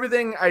agree with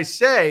everything I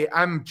say,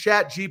 I'm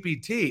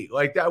ChatGPT.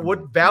 Like that,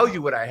 what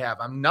value would I have?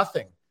 I'm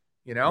nothing,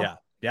 Yeah.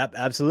 Yep,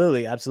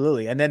 absolutely.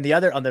 Absolutely. And then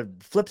on the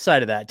flip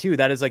side of that too,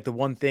 that is like the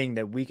one thing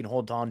that we can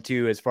hold on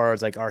to as far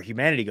as like our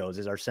humanity goes,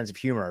 is our sense of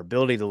humor, our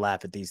ability to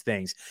laugh at these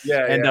things.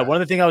 Yeah. And one of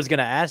the things I was going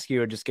to ask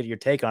you, or just get your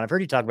take on, I've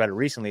heard you talk about it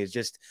recently, is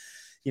just,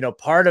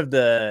 part of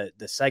the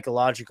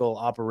psychological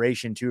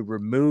operation to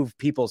remove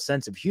people's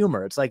sense of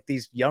humor. It's like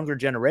these younger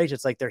generations,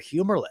 it's like they're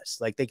humorless.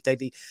 Like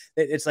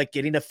it's like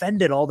getting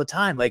offended all the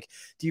time. Like,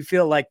 do you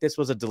feel like this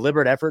was a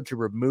deliberate effort to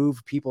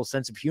remove people's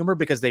sense of humor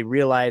because they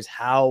realize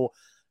how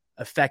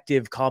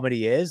effective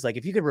comedy is? Like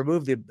if you could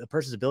remove the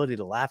person's ability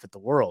to laugh at the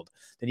world,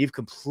 then you've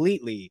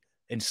completely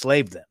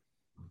enslaved them.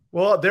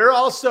 Well, they're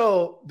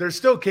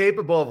still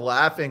capable of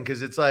laughing,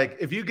 because it's like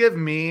if you give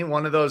me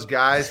one of those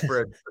guys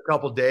for a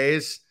couple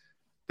days,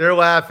 they're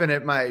laughing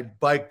at my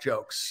bike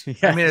jokes.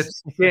 Yes. I mean,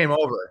 it's game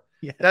over.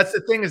 Yes. That's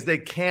the thing, is they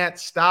can't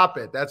stop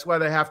it. That's why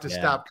they have to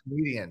stop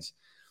comedians.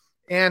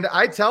 And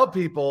I tell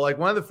people, like,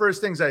 one of the first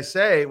things I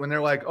say when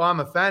they're like, oh, I'm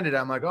offended,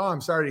 I'm like, oh,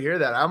 I'm sorry to hear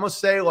that. I almost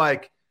say,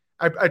 like,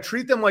 I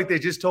treat them like they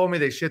just told me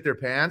they shit their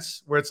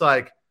pants, where it's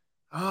like,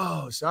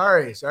 oh,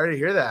 sorry to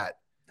hear that.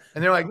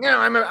 And they're like, no,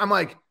 I'm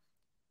like,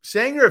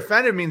 saying you're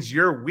offended means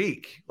you're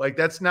weak. Like,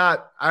 that's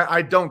not,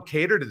 I don't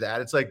cater to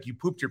that. It's like you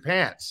pooped your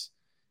pants.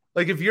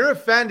 Like if you're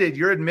offended,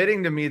 you're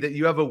admitting to me that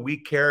you have a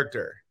weak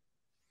character.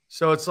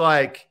 So it's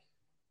like,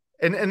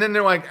 and then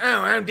they're like,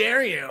 oh, how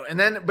dare you?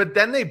 But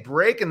then they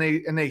break and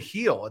they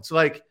heal. It's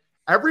like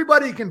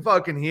everybody can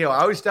fucking heal. I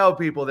always tell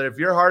people that if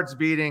your heart's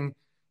beating,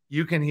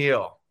 you can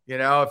heal.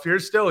 If you're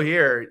still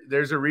here,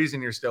 there's a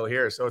reason you're still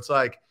here. So it's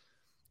like,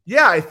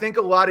 yeah, I think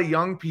a lot of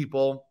young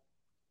people,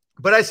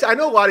 but I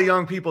know a lot of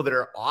young people that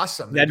are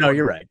awesome. Yeah, no,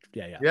 you're right.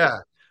 Yeah.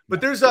 But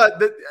there's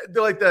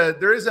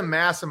there is a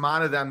mass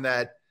amount of them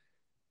that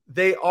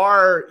they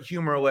are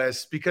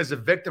humorless because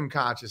of victim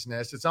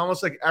consciousness. It's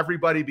almost like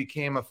everybody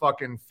became a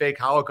fucking fake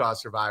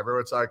Holocaust survivor.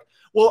 It's like,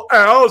 well,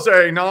 as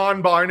a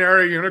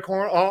non-binary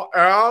unicorn,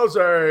 as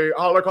a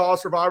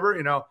Holocaust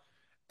survivor,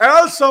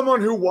 as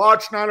someone who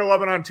watched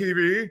 9/11 on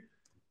TV,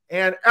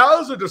 and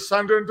as a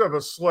descendant of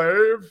a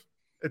slave,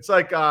 it's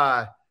like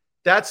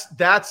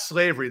that's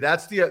slavery.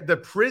 That's the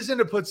prison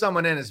to put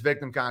someone in is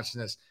victim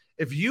consciousness.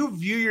 If you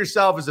view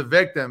yourself as a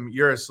victim,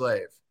 you're a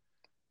slave.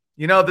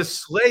 The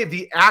slave,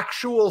 the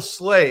actual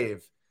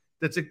slave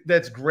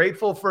that's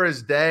grateful for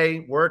his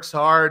day, works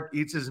hard,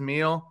 eats his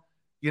meal,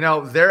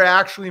 they're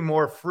actually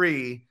more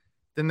free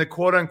than the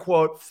quote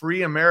unquote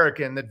free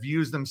American that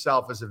views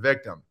themselves as a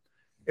victim.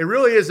 It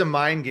really is a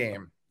mind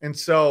game. And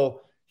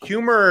so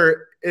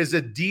humor is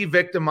a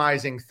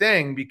de-victimizing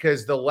thing,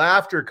 because the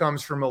laughter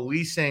comes from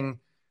releasing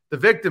the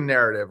victim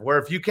narrative, where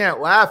if you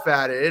can't laugh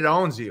at it, it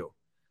owns you,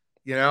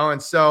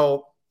 And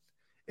so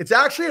it's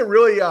actually a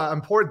really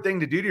important thing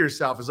to do to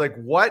yourself, is like,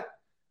 what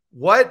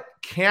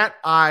can't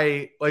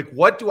I, like,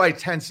 what do I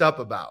tense up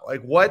about?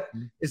 Like, what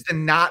is the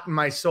knot in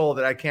my soul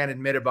that I can't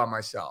admit about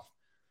myself?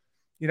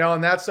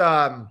 And that's,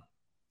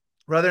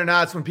 whether or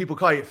not it's when people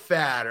call you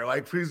fat, or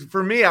like,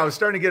 for me, I was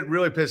starting to get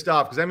really pissed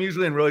off because I'm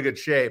usually in really good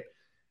shape.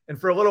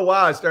 And for a little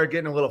while, I started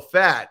getting a little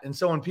fat. And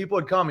so when people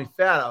would call me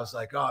fat, I was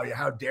like, oh yeah,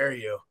 how dare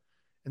you?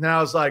 And then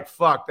I was like,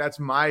 fuck, that's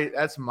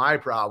my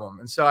problem.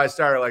 And so I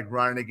started like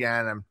running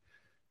again. I'm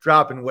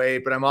dropping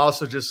weight, but I'm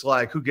also just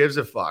like, who gives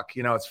a fuck?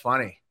 It's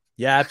funny.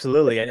 Yeah,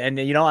 absolutely. And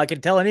I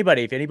can tell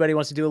anybody, if anybody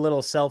wants to do a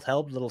little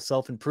self-help, little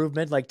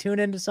self-improvement, like tune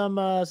into some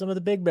of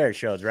the Big Bear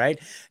shows, right?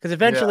 Because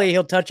eventually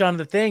he'll touch on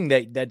the thing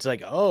that's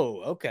like,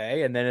 oh,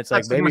 okay. And then it's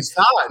like, maybe that's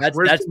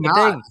the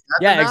thing.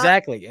 Yeah,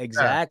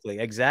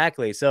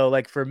 exactly. So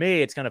like for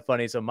me, it's kind of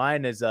funny. So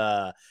mine is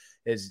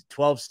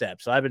 12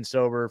 steps. So I've been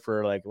sober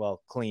for like,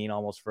 well, clean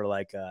almost for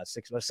like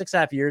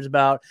 6.5 years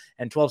about,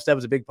 and 12 step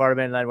was a big part of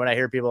it. And then when I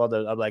hear people,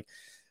 I'm like,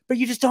 but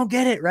you just don't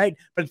get it, right?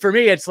 But for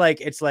me, it's like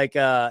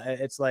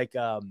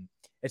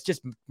it's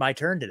just my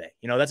turn today.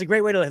 That's a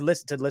great way to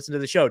listen to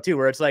the show too,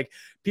 where it's like,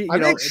 I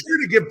make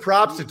sure to give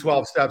props to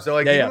 12 steps. So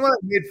like, even when I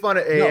made fun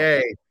of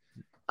AA,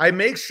 I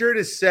make sure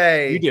to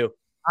say, you do.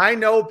 I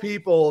know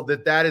people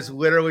that has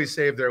literally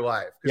saved their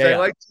life. Because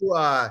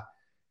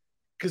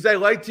I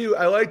like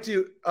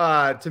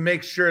to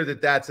make sure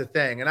that that's a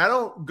thing. And I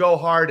don't go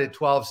hard at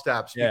 12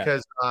 steps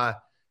because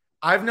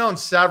I've known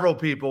several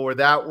people where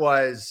that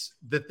was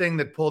the thing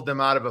that pulled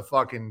them out of a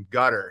fucking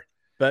gutter.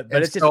 But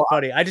it's just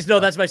funny. I just know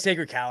that's my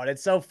sacred cow. And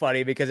it's so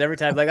funny because every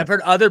time, like, I've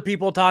heard other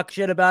people talk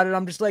shit about it.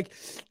 I'm just like,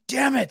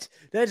 damn it.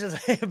 That's just,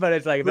 but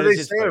it's like, what do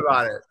they say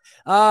about it?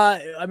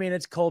 I mean,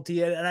 it's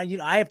culty.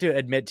 And I have to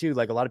admit too,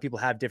 like a lot of people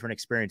have different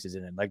experiences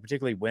in it. Like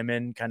particularly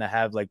women kind of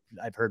have, like,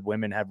 I've heard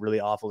women have really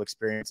awful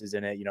experiences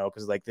in it,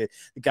 cause like the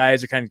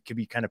guys could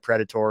be kind of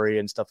predatory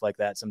and stuff like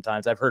that.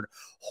 Sometimes I've heard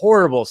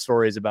horrible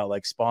stories about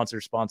like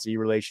sponsee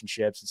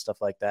relationships and stuff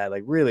like that.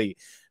 Like really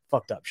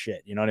fucked up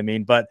shit, you know what I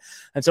mean?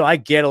 And so I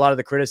get a lot of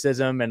the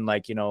criticism and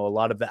like, a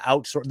lot of the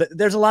outsource,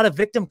 there's a lot of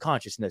victim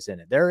consciousness in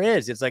it. There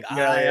is. It's like,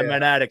 I am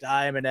an addict.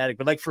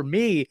 But like for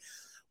me,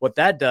 what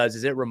that does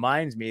is it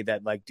reminds me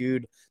that like,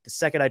 dude, the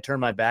second I turn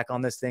my back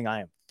on this thing,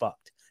 I am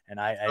fucked. And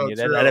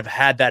I've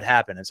had that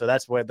happen. And so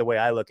that's the way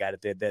I look at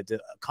it, that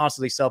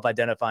constantly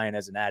self-identifying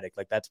as an addict,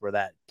 like that's where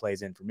that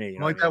plays in for me.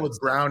 Like that with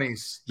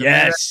brownies.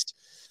 Yes.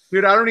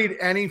 Dude, I don't need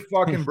any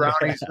fucking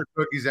brownies or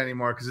cookies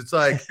anymore because it's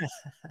like,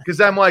 because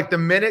I'm like the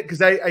minute,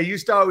 because I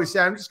used to always say,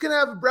 I'm just going to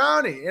have a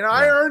brownie.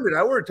 I earned it.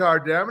 I worked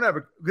hard today. I'm going to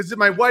have because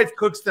my wife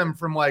cooks them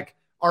from like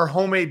our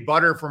homemade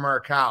butter from our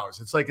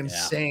cows. It's like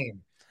insane.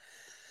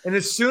 And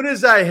as soon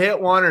as I hit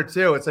one or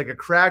two, it's like a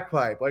crack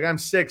pipe. Like I'm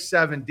 6,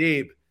 7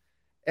 deep.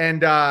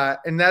 And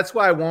that's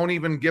why I won't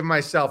even give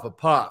myself a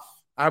puff.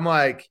 I'm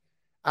like,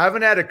 I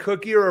haven't had a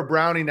cookie or a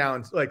brownie now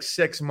in like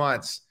 6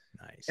 months.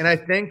 Nice. And I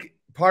think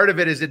part of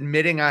it is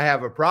admitting I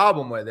have a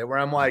problem with it, where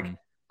I'm like,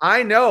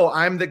 I know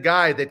I'm the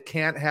guy that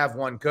can't have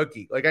one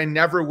cookie. Like I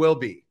never will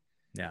be.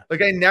 Yeah.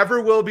 Like I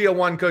never will be a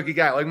one cookie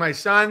guy. Like my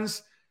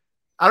sons,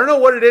 I don't know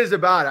what it is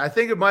about it. I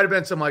think it might've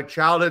been some like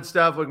childhood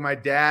stuff. Like my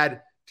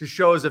dad, to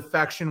show his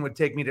affection, would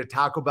take me to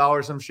Taco Bell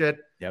or some shit.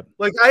 Yep.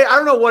 Like I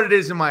don't know what it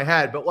is in my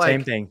head, but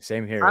like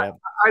same here.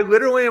 I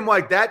literally am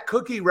like, that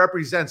cookie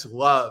represents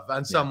love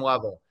on some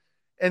level.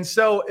 And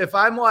so if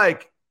I'm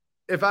like,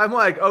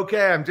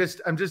 okay, I'm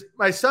just,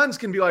 my sons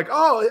can be like,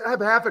 oh, I have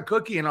half a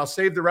cookie and I'll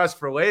save the rest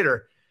for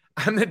later.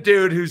 I'm the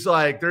dude who's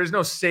like, there's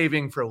no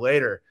saving for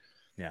later.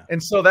 Yeah.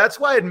 And so that's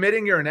why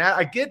admitting you're an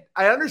addict,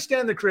 I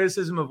understand the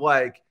criticism of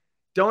like,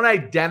 don't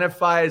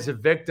identify as a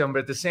victim, but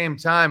at the same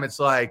time, it's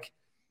like,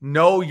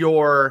 know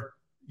your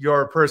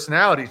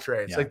personality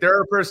traits. Like there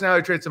are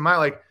personality traits in mine.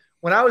 Like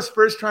when I was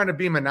first trying to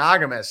be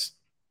monogamous,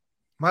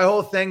 my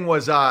whole thing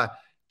was,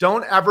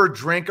 don't ever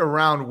drink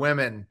around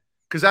women.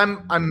 Cause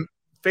I'm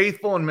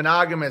faithful and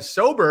monogamous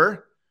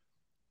sober.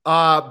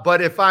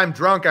 But if I'm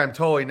drunk, I'm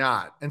totally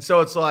not. And so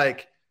it's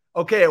like,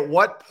 okay, at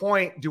what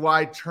point do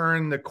I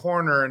turn the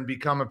corner and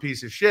become a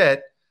piece of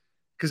shit?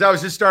 Cause I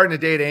was just starting to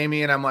date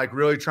Amy and I'm like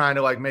really trying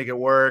to like make it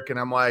work. And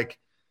I'm like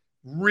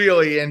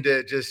really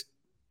into just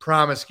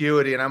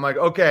promiscuity. And I'm like,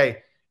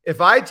 okay,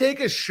 if I take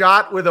a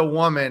shot with a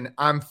woman,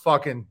 I'm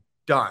fucking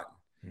done.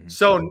 Mm-hmm.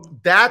 So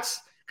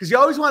that's because you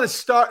always want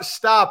to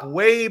stop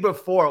way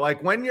before,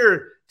 like when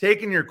you're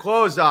taking your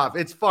clothes off,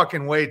 it's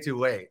fucking way too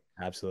late.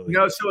 Absolutely.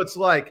 So it's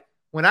like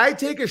when I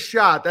take a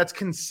shot, that's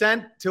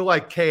consent to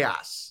like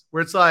chaos,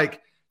 where it's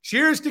like,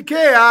 cheers to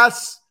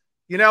chaos,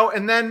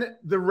 and then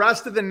the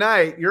rest of the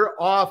night you're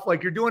off,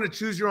 like you're doing a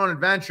choose your own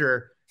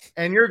adventure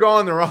and you're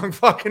going the wrong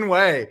fucking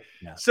way.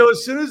 Yeah. So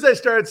as soon as I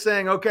started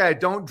saying, okay, I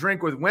don't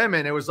drink with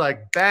women, it was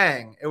like,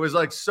 bang. It was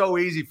like so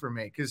easy for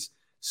me because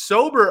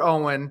sober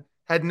Owen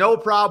had no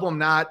problem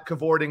not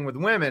cavorting with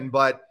women,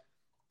 but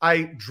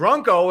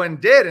drunk Owen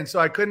did. And so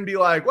I couldn't be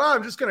like, well,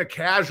 I'm just going to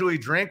casually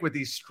drink with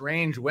these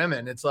strange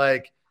women. It's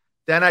like,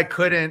 then I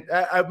couldn't,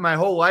 my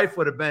whole life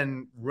would have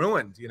been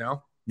ruined,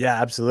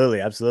 Yeah,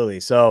 absolutely. Absolutely.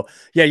 So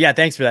yeah.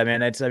 Thanks for that,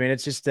 man.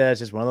 It's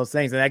just one of those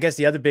things. And I guess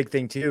the other big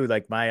thing too,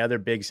 like my other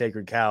big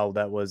sacred cow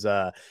that was,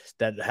 that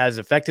has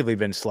effectively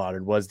been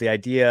slaughtered was the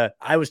idea.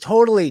 I was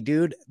totally,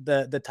 dude,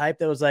 the type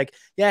that was like,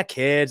 yeah,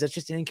 kids, that's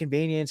just an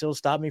inconvenience. It'll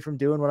stop me from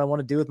doing what I want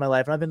to do with my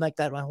life. And I've been like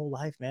that my whole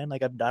life, man.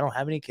 Like I don't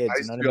have any kids.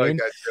 You know what I mean?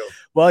 Like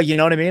well, you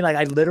know what I mean? Like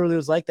I literally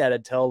was like that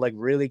until like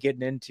really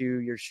getting into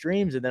your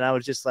streams. And then I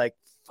was just like,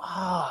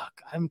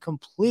 fuck, I'm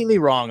completely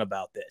wrong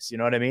about this. You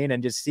know what I mean?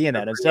 And just seeing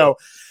that. And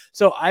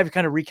so I've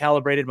kind of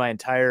recalibrated my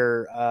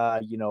entire,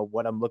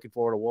 what I'm looking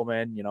for in a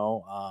woman,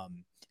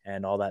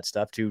 and all that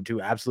stuff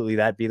to absolutely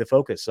that be the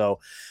focus. So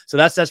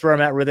that's where I'm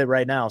at with it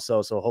right now.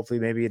 So hopefully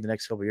maybe in the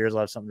next couple of years,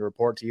 I'll have something to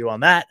report to you on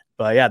that.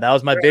 But yeah, that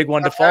was my big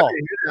one to fall.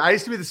 I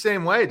used to be the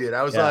same way, dude.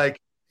 I was like,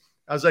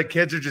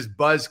 kids are just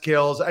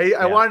buzzkills.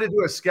 I wanted to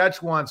do a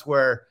sketch once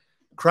where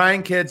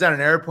crying kids on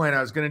an airplane, I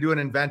was going to do an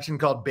invention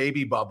called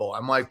baby bubble.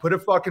 I'm like, put a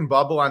fucking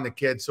bubble on the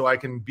kid so I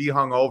can be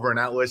hungover and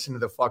not listen to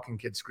the fucking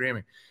kid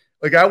screaming.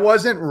 Like I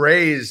wasn't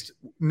raised.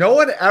 No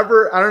one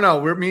ever, I don't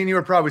know. Me and you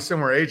are probably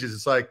similar ages.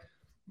 It's like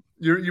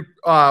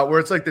where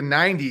it's like the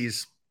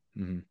 90s.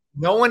 Mm-hmm.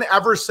 no one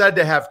ever said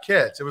to have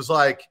kids. It was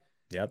like,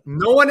 Yep.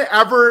 no one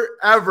ever.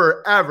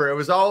 It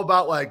was all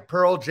about like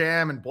Pearl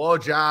Jam and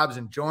blowjobs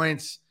and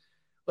joints.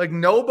 Like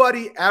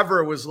nobody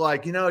ever was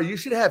like, you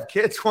should have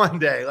kids one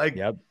day. Like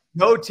Yep.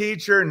 no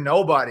teacher,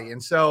 nobody.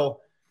 And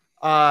so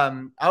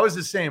I was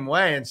the same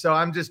way. And so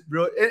I'm just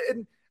really,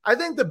 I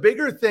think the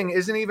bigger thing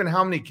isn't even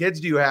how many kids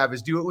do you have,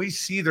 is do you at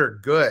least see they're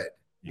good?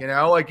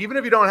 Like even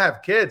if you don't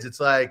have kids, it's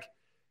like,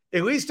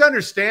 at least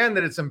understand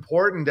that it's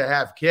important to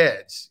have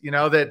kids,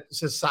 that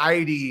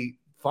society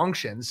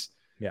functions.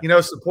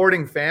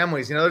 Supporting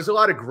families. There's a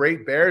lot of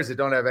great bears that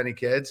don't have any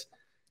kids.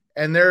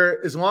 And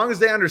as long as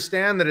they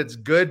understand that it's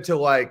good to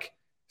like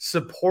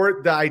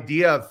support the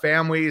idea of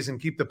families and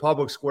keep the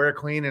public square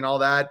clean and all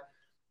that,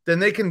 then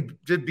they can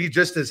be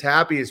just as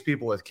happy as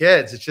people with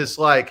kids. It's just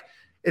like,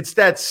 it's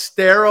that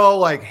sterile,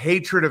 like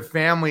hatred of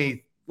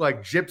family,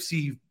 like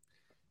gypsy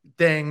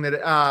thing that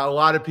a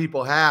lot of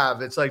people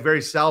have. It's like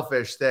very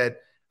selfish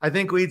that I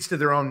think leads to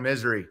their own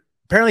misery.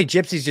 Apparently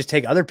gypsies just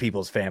take other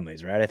people's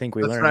families, right? I think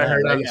we learned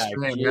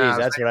that.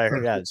 That's what I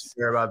heard.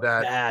 Hear about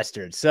that.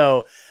 Bastard.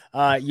 So,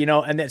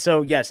 and then,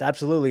 so yes,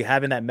 absolutely.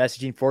 Having that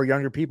messaging for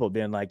younger people,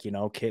 being like,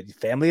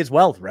 family is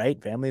wealth,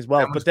 right? Family is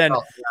wealth. But then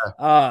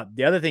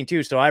the other thing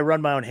too, so I run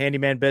my own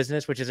handyman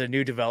business, which is a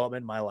new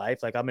development in my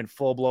life. Like I'm in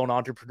full blown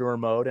entrepreneur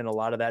mode. And a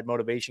lot of that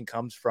motivation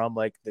comes from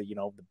like the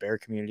bear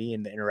community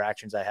and the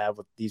interactions I have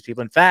with these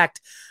people. In fact,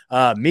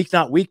 Meek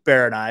Not Weak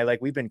Bear and I,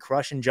 like we've been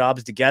crushing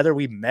jobs together.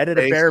 We met at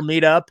a bear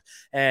meetup.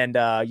 And,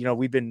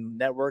 we've been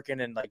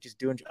networking and like just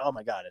doing, oh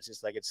my God, it's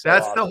just like, it's so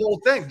that's awesome. The whole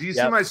thing. Do you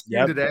see my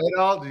stream today at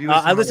all? Did you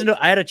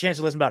I had a chance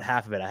to listen about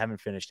half of it. I haven't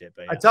finished it,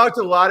 but I talked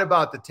a lot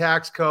about the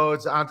tax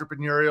codes,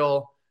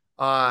 entrepreneurial,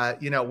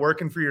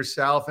 working for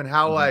yourself and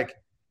how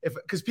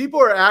because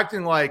people are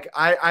acting like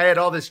I had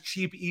all this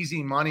cheap,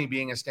 easy money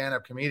being a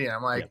stand-up comedian.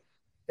 I'm like,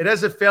 it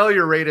has a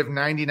failure rate of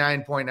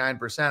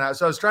 99.9%.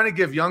 So I was trying to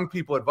give young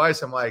people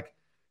advice. I'm like,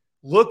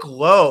 look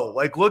low,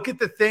 like look at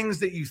the things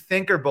that you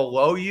think are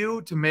below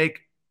you to make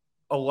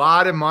a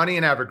lot of money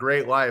and have a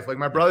great life. Like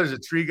my brother's a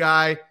tree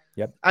guy.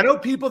 Yep. I know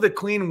people that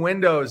clean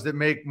windows that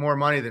make more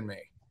money than me.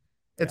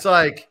 It's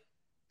like,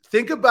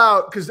 think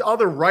about, because all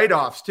the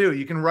write-offs too,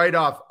 you can write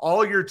off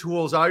all your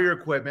tools, all your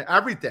equipment,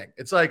 everything.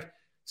 It's like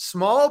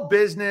small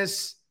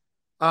business,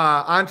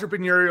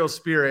 entrepreneurial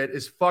spirit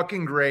is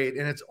fucking great.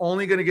 And it's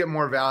only going to get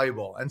more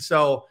valuable. And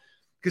so,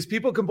 because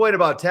people complain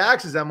about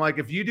taxes. I'm like,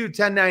 if you do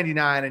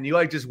 1099 and you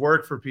like just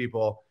work for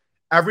people,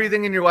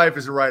 everything in your life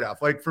is a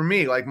write-off. Like for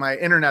me, like my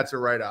internet's a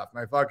write-off.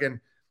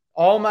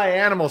 All my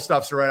animal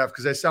stuff's a write-off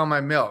because I sell my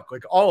milk,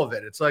 like all of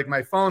it. It's like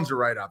my phone's a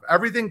write-off.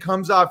 Everything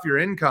comes off your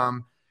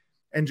income,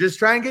 and just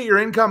try and get your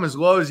income as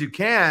low as you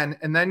can.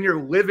 And then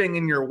you're living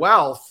in your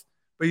wealth,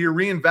 but you're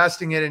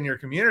reinvesting it in your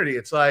community.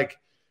 It's like,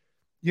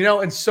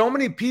 and so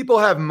many people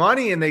have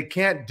money and they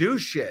can't do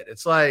shit.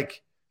 It's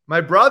like, my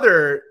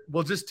brother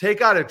will just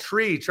take out a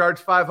tree, charge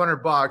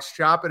 $500,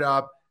 chop it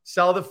up,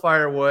 sell the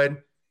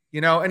firewood,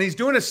 and he's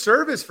doing a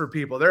service for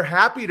people. They're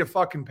happy to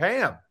fucking pay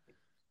him,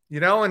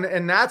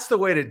 and that's the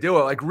way to do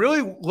it. Like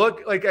really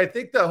look, like I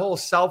think the whole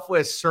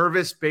selfless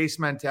service-based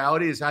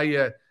mentality is how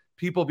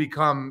people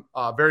become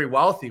very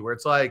wealthy, where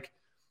it's like,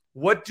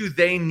 what do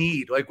they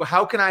need? Like,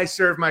 how can I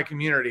serve my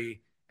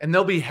community? And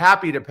they'll be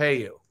happy to pay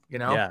you.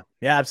 Yeah,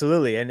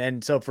 absolutely.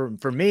 And so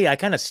for me, I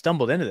kind of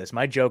stumbled into this.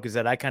 My joke is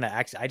that I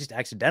just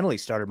accidentally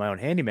started my own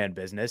handyman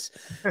business.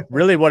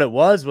 Really what it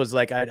was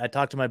like, I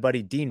talked to my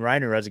buddy, Dean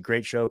Reiner, who has a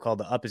great show called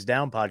the Up is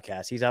Down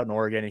podcast. He's out in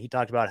Oregon, and he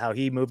talked about how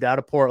he moved out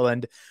of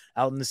Portland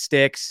out in the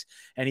sticks.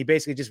 And he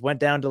basically just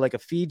went down to like a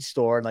feed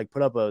store and like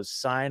put up a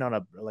sign on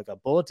a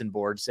bulletin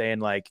board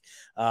saying like,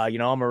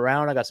 I'm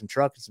around, I got some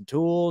truck and some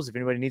tools if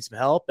anybody needs some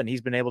help. And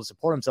he's been able to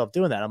support himself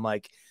doing that. I'm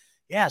like,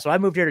 yeah. So I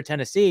moved here to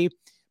Tennessee.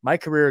 My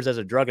career is as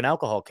a drug and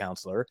alcohol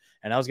counselor,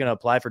 and I was going to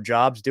apply for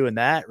jobs doing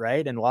that.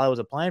 Right. And while I was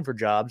applying for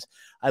jobs,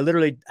 I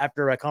literally,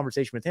 after a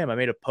conversation with him, I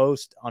made a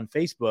post on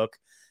Facebook,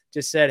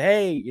 just said,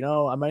 hey,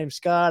 my name's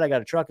Scott. I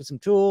got a truck and some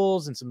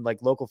tools and some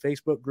like local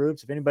Facebook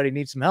groups. If anybody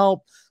needs some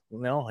help,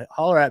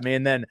 holler at me.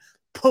 And then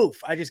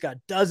poof, I just got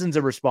dozens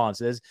of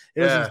responses.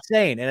 It was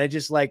insane. And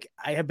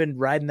I have been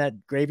riding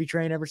that gravy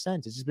train ever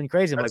since. It's just been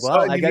crazy. I'm like,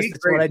 well, I guess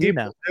that's what I do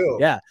now. Too.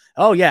 Yeah.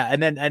 Oh yeah.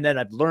 And then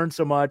I've learned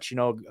so much,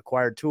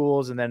 acquired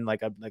tools. And then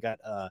like, I got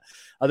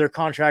other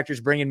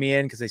contractors bringing me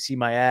in because they see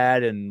my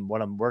ad and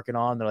what I'm working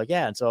on. They're like,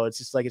 yeah. And so it's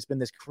just like, it's been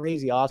this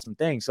crazy, awesome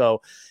thing.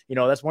 So,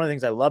 that's one of the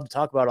things I love to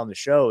talk about on the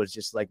show is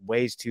just like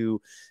ways to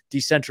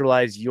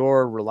decentralize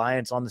your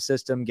reliance on the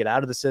system, get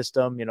out of the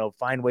system,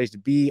 find ways to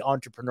be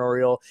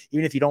entrepreneurial,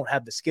 even if you don't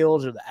have the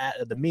skills or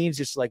the means,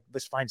 just like,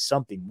 let's find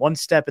something, one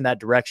step in that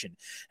direction.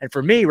 And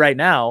for me right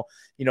now,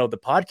 the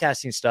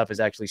podcasting stuff is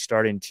actually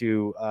starting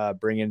to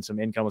bring in some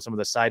income with some of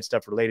the side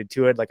stuff related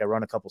to it. Like I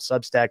run a couple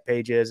Substack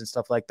pages and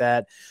stuff like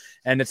that.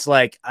 And it's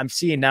like, I'm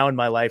seeing now in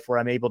my life where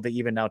I'm able to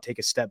even now take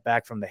a step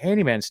back from the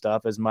handyman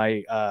stuff as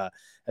my,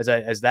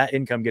 as that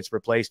income gets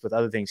replaced with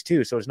other things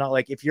too. So it's not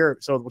like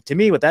so to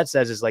me, what that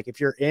says is like, if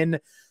you're in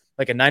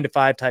like a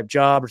 9-to-5 type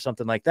job or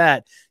something like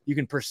that, you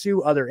can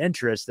pursue other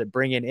interests that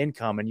bring in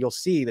income, and you'll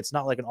see that's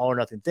not like an all or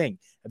nothing thing.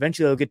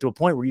 Eventually it'll get to a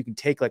point where you can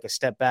take like a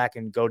step back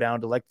and go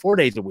down to like 4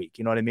 days a week,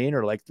 you know what I mean?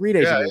 Or like 3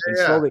 days a week, and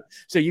slowly,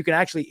 so you can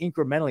actually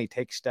incrementally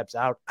take steps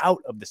out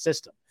of the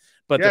system.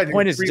 But the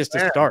point is just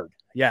to start.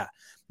 Yeah.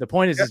 The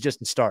point is just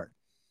to start.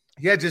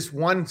 Yeah, just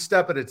one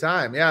step at a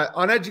time. Yeah,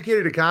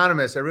 Uneducated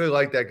Economist. I really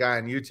like that guy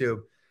on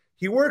YouTube.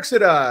 He works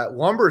at a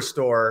lumber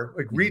store,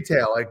 like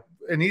retail, like,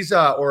 and he's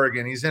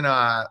Oregon. He's in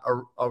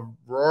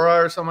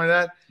Aurora or something like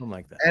that. Something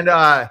like that.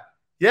 And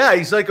yeah,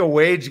 he's like a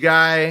wage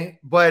guy,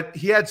 but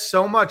he had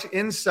so much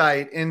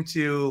insight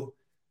into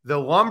the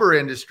lumber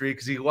industry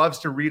because he loves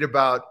to read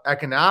about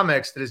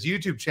economics that his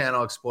YouTube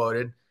channel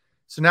exploded.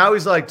 So now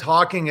he's like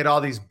talking at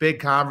all these big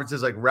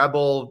conferences like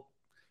Rebel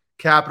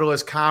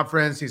Capitalist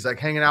Conference. He's like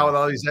hanging out with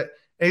all these, and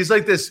he's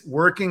like this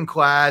working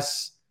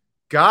class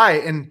guy.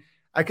 And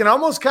I can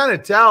almost kind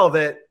of tell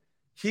that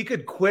he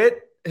could quit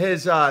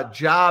his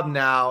job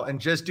now and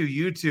just do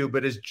YouTube,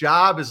 but his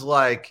job is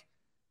where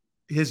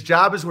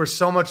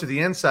so much of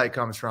the insight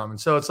comes from. And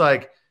so it's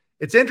like,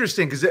 it's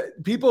interesting because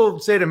people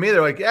say to me,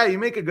 they're like, yeah, you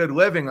make a good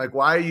living. Like,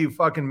 why are you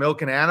fucking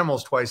milking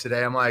animals twice a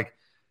day? I'm like,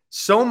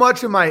 so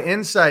much of my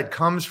insight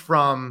comes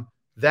from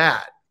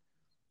that,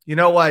 you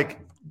know, like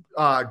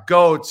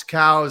goats,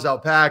 cows,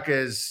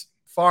 alpacas,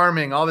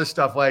 farming, all this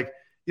stuff. Like,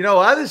 you know, a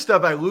lot of this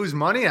stuff I lose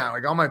money on.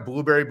 Like all my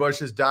blueberry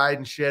bushes died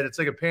and shit. It's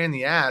like a pain in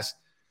the ass.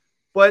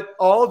 But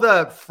all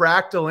the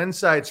fractal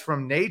insights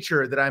from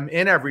nature that I'm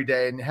in every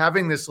day and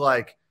having this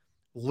like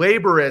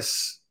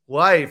laborious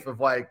life of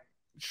like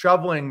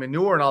shoveling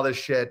manure and all this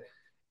shit,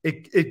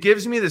 it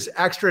gives me this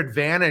extra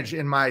advantage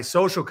in my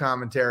social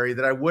commentary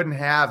that I wouldn't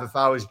have if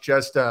I was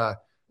just a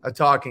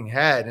talking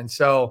head. And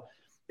so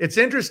it's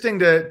interesting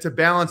to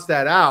balance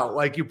that out.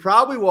 Like you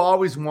probably will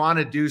always want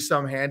to do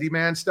some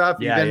handyman stuff.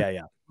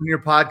 Yeah. When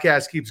your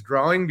podcast keeps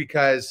growing,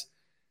 because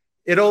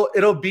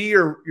it'll be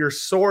your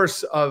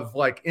source of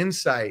like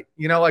insight.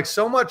 You know, like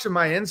so much of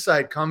my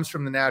insight comes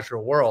from the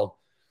natural world,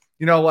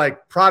 you know,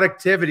 like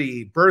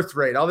productivity, birth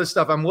rate, all this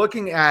stuff. I'm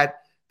looking at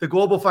the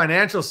global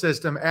financial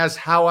system as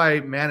how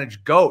I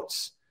manage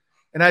goats.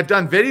 And I've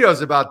done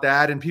videos about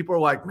that. And people are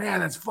like,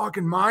 man, that's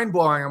fucking mind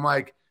blowing. I'm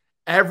like,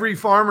 every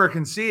farmer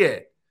can see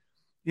it,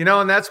 you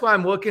know, and that's why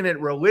I'm looking at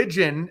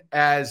religion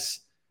as,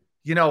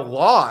 you know,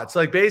 law. It's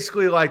like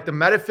basically like the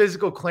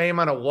metaphysical claim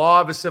on a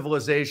law of a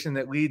civilization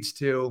that leads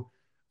to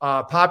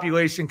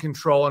population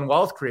control and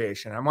wealth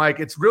creation. I'm like,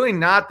 it's really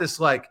not this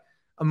like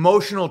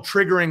emotional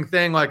triggering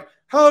thing. Like,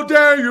 how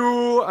dare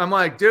you? I'm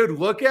like, dude,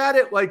 look at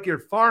it like you're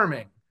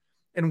farming.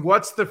 And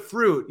what's the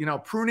fruit? You know,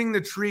 pruning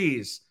the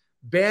trees,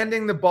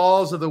 banding the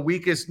balls of the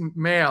weakest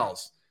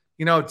males,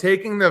 you know,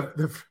 taking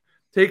the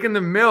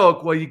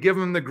milk while you give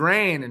them the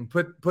grain and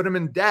put them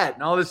in debt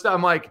and all this stuff.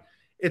 I'm like,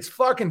 it's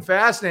fucking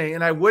fascinating.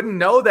 And I wouldn't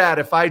know that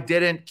if I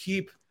didn't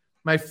keep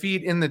my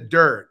feet in the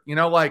dirt. You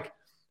know, like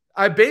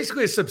I'm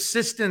basically a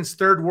subsistence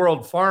third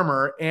world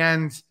farmer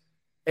and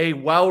a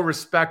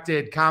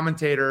well-respected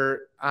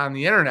commentator on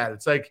the internet.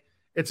 It's like,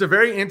 it's a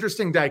very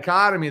interesting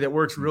dichotomy that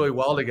works really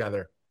well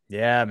together.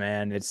 Yeah,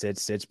 man,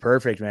 it's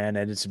perfect, man.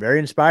 And it's very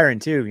inspiring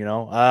too, you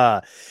know?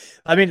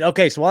 I mean,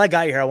 okay. So while I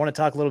got you here, I want to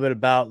talk a little bit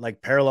about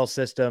like parallel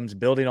systems,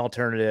 building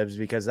alternatives,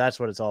 because that's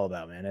what it's all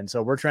about, man. And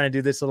so we're trying to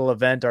do this little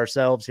event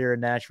ourselves here in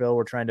Nashville.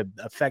 We're trying to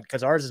affect,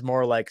 because ours is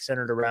more like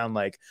centered around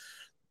like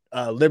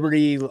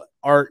liberty,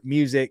 art,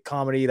 music,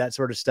 comedy, that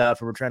sort of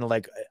stuff. And we're trying to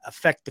like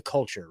affect the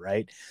culture.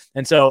 Right.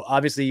 And so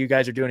obviously you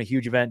guys are doing a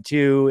huge event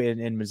too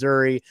in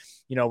Missouri.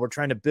 You know, we're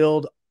trying to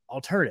build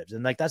alternatives.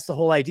 And like, that's the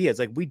whole idea. It's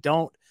like, we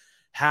don't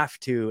have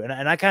to. And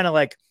I kind of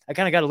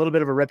got a little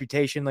bit of a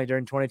reputation like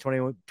during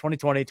 2020,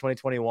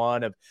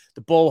 2021 of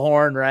the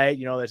bullhorn, right?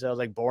 You know, I was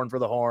like born for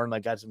the horn,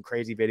 like got some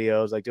crazy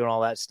videos, like doing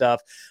all that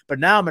stuff. But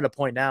now I'm at a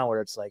point now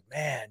where it's like,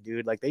 man,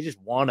 dude, like they just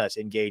want us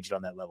engaged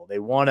on that level. They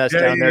want us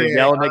down there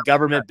yelling at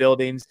government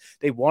buildings.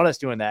 They want us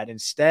doing that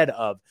instead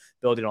of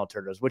building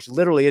alternatives, which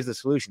literally is the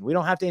solution. We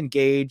don't have to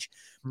engage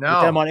with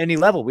them on any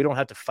level. We don't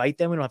have to fight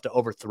them. We don't have to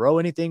overthrow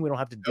anything. We don't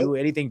have to do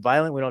anything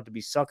violent. We don't have to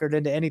be suckered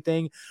into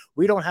anything.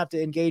 We don't have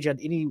to engage on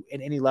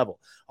any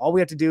level. All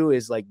we have to do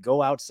is like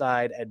go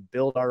outside and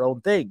build our own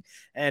thing.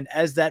 And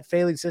as that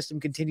failing system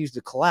continues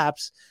to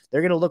collapse,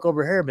 they're going to look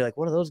over here and be like,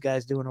 what are those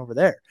guys doing over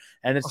there?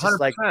 And it's 100%. Just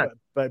like,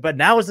 but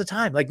now is the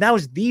time. Like now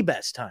is the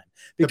best time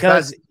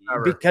because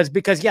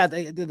yeah,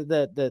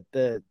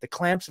 the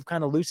clamps have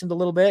kind of loosened a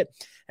little bit.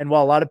 And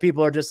while a lot of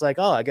people are just like,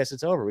 oh, I guess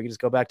it's over, we can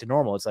just go back to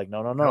normal. It's like,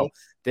 no.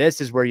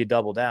 This is where you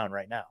double down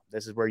right now.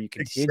 This is where you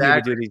continue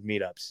to do these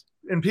meetups.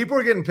 And people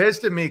are getting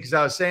pissed at me because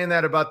I was saying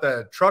that about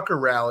the trucker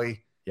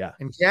rally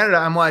in Canada.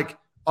 I'm like,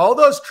 all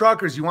those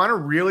truckers, you want to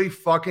really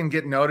fucking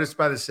get noticed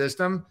by the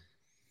system?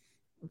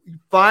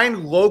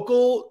 Find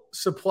local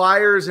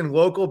suppliers and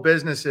local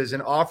businesses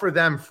and offer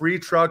them free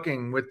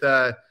trucking with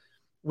the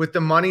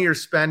money you're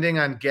spending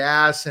on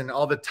gas and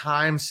all the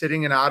time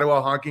sitting in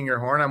Ottawa honking your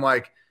horn. I'm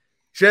like,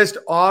 just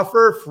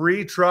offer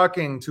free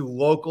trucking to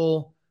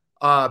local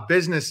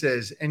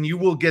businesses and you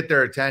will get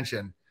their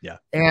attention. Yeah.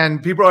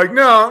 And people are like,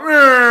 no.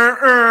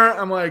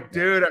 I'm like,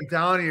 dude, I'm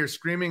telling you, you're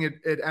screaming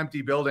at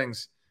empty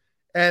buildings.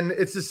 And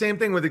it's the same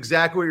thing with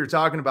exactly what you're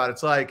talking about.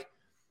 It's like,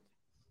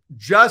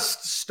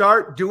 just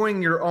start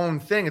doing your own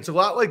thing. It's a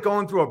lot like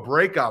going through a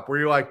breakup where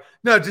you're like,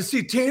 no, just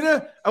see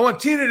Tina. I want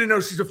Tina to know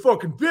she's a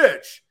fucking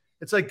bitch.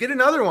 It's like, get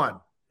another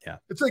one. Yeah.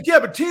 It's like, yeah,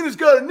 but Tina's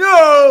got to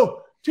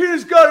know.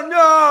 Tina's got to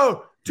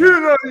know.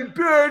 Tina, you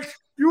bitch,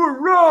 you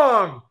were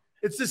wrong.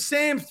 It's the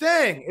same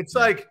thing. It's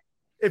like,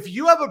 if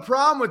you have a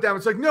problem with them,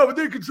 it's like, no, but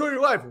they control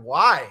your life.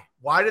 Why?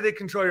 Why do they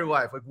control your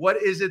life? Like,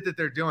 what is it that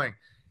they're doing?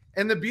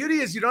 And the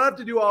beauty is you don't have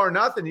to do all or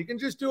nothing. You can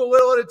just do a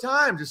little at a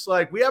time. Just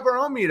like we have our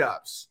own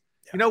meetups.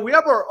 You know, we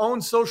have our own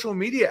social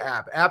media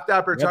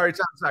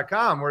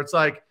app.bertaritalks.com, where it's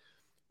like,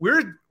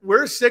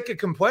 we're sick of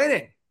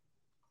complaining.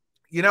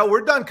 You know,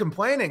 we're done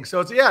complaining. So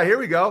it's, here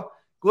we go.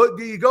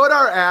 You go to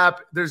our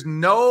app. There's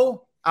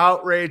no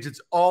outrage.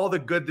 It's all the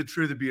good, the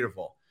true, the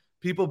beautiful.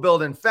 People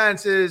building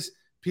fences,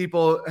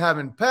 people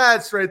having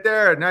pets right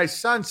there, a nice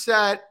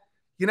sunset,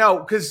 you know,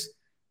 because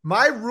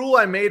my rule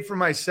I made for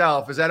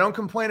myself is I don't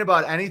complain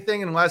about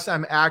anything unless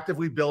I'm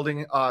actively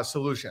building a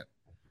solution.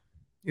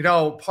 You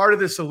know, part of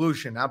the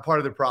solution, not part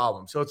of the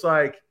problem. So it's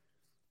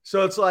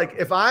like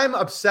if I'm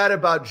upset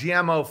about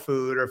GMO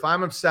food, or if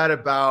I'm upset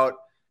about,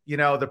 you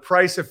know, the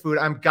price of food,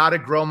 I'm got to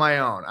grow my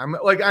own. I'm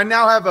like, I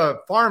now have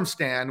a farm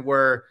stand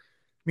where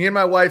me and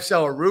my wife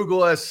sell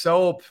arugula,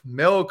 soap,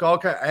 milk,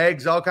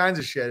 eggs, all kinds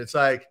of shit. It's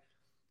like,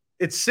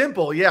 it's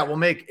simple. Yeah, we'll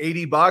make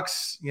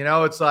 $80. You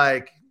know, it's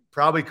like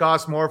probably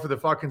costs more for the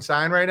fucking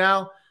sign right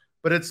now,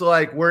 but it's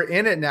like we're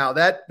in it now.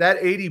 That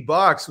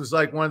 $80 was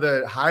like one of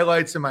the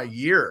highlights of my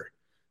year.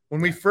 When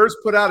we first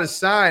put out a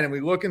sign and we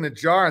look in the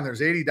jar and there's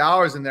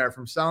 $80 in there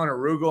from selling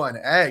arugula and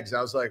eggs,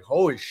 I was like,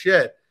 holy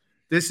shit,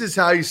 this is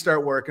how you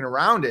start working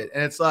around it.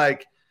 And it's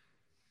like,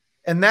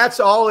 and that's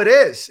all it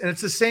is. And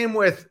it's the same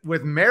with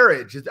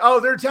marriage. It's,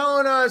 they're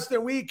telling us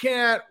that we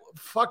can't.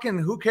 Fucking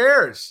who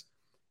cares?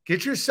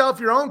 Get yourself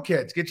your own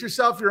kids. Get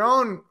yourself your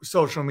own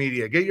social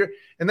media.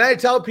 And then I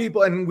tell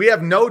people, and we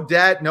have no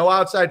debt, no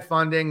outside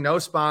funding, no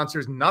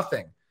sponsors,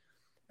 nothing.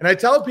 And I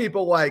tell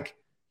people, like,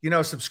 you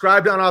know,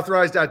 subscribe to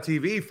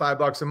unauthorized.tv,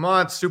 $5 a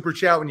month, super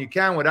chat when you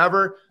can,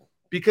 whatever,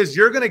 because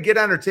you're going to get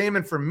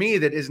entertainment from me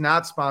that is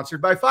not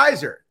sponsored by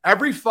Pfizer.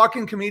 Every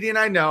fucking comedian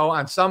I know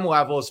on some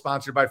level is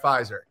sponsored by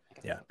Pfizer.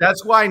 Yeah.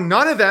 That's why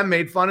none of them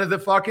made fun of the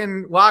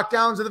fucking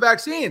lockdowns of the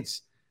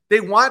vaccines.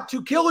 They want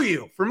to kill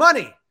you for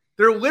money.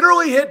 They're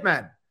literally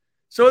hitmen.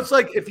 So it's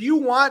like, if you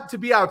want to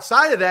be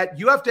outside of that,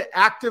 you have to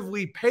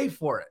actively pay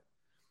for it.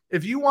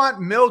 If you want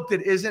milk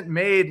that isn't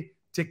made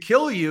to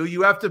kill you,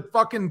 you have to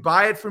fucking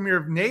buy it from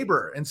your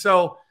neighbor. And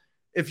so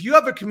if you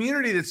have a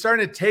community that's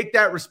starting to take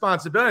that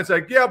responsibility, it's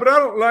like, yeah, but I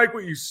don't like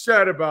what you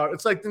said about it.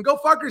 It's like, then go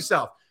fuck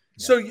yourself.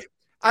 Yeah. So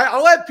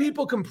I'll let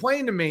people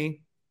complain to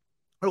me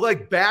or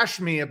like bash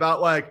me about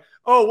like,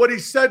 oh, what he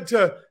said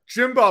to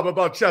Jim Bob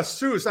about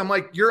Jesus. I'm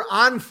like, you're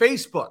on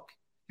Facebook.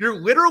 You're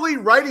literally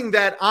writing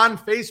that on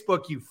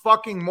Facebook, you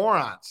fucking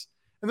morons.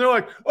 And they're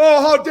like,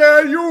 oh, how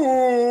dare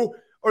you?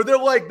 Or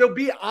they'll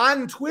be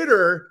on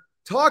Twitter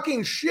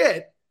talking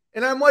shit.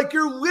 And I'm like,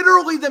 you're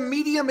literally, the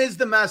medium is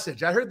the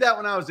message. I heard that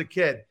when I was a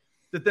kid,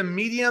 that the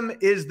medium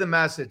is the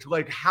message.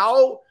 Like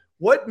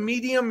what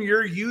medium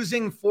you're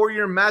using for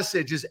your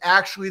message is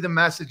actually the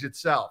message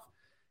itself.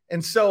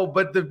 And so,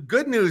 but the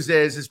good news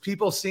is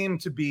people seem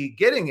to be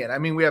getting it. I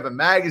mean, we have a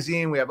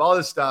magazine, we have all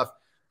this stuff.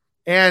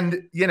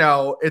 And, you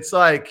know, it's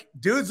like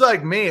dudes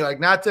like me, like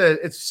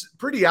it's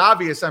pretty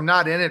obvious I'm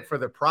not in it for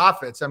the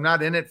profits. I'm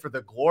not in it for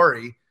the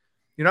glory.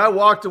 You know, I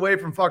walked away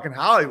from fucking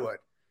Hollywood.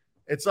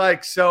 It's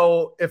like,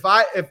 so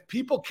if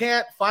people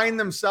can't find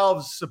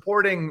themselves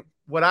supporting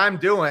what I'm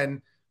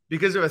doing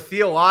because of a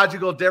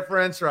theological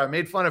difference, or I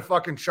made fun of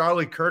fucking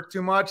Charlie Kirk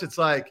too much, it's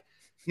like,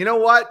 you know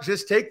what?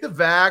 Just take the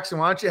vax and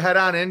why don't you head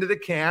on into the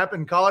camp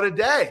and call it a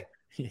day?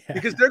 Yeah.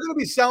 Because they're going to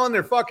be selling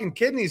their fucking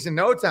kidneys in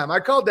no time. I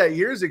called that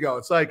years ago.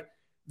 It's like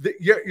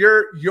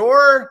your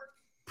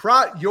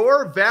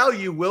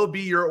value will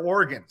be your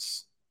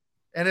organs.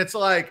 And it's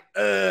like,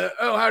 oh,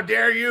 how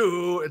dare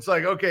you? It's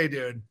like, okay,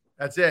 dude.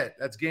 That's it.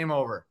 That's game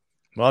over.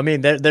 Well, I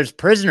mean, there's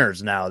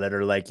prisoners now that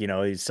are like, you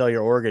know, you sell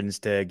your organs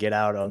to get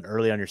out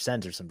early on your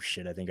sentence or some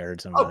shit. I think I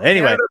heard something.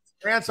 Anyway, Canada,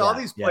 France, all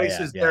these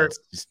places,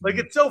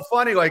 it's so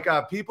funny. Like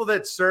people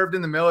that served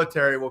in the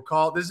military will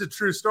call. This is a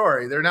true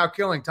story. They're now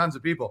killing tons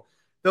of people.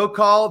 They'll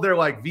call their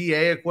like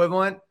VA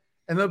equivalent,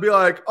 and they'll be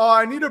like, "Oh,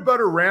 I need a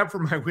better ramp for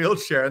my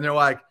wheelchair," and they're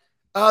like,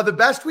 "The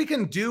best we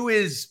can do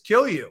is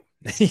kill you."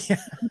 Yeah.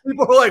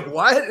 People are like,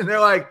 "What?" And they're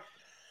like,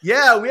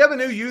 yeah, we have a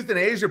new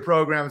euthanasia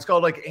program. It's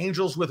called like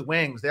Angels with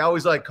Wings. They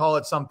always like call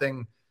it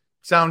something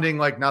sounding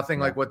like nothing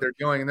like what they're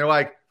doing. And they're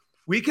like,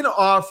 we can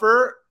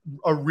offer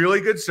a really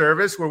good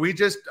service where we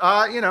just,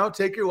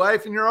 take your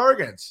life and your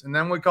organs. And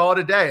then we call it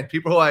a day. And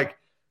people are like,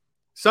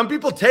 some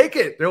people take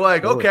it. They're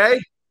like, okay.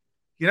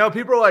 You know,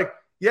 people are like,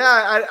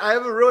 yeah, I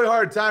have a really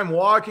hard time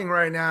walking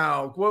right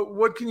now.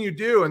 What can you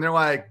do? And they're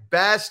like,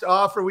 best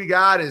offer we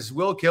got is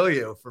we'll kill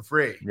you for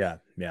free. Yeah.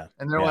 Yeah.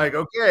 And they're like,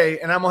 okay.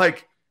 And I'm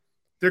like,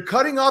 they're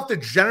cutting off the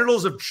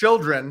genitals of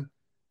children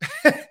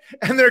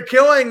and they're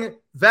killing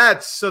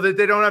vets so that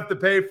they don't have to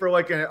pay for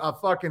like a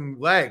fucking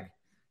leg.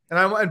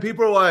 And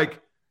people are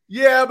like,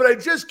 yeah, but I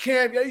just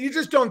can't. You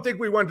just don't think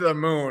we went to the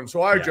moon.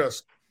 So I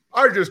just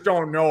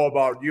don't know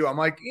about you. I'm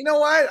like, you know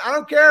what? I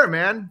don't care,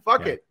 man.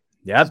 Fuck it.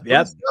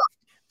 Yep.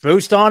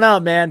 Boost on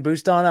up, man.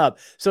 Boost on up.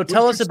 So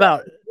tell us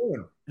about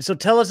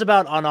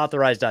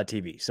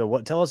unauthorized.tv. So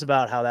tell us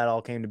about how that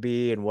all came to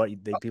be and what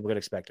people could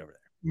expect over there.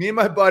 Me and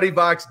my buddy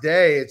Vox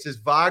Day, it's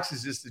just Vox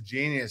is just a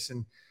genius.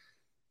 And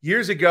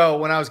years ago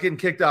when I was getting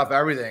kicked off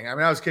everything, I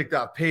mean, I was kicked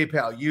off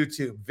PayPal,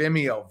 YouTube,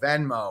 Vimeo,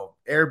 Venmo,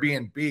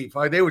 Airbnb.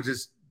 Like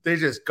they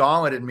just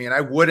gauntleted me and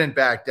I wouldn't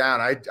back down.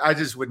 I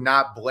just would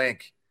not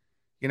blink,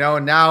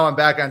 and now I'm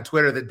back on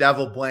Twitter. The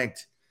devil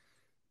blinked.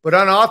 But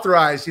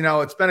unauthorized,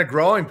 it's been a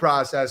growing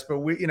process, but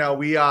we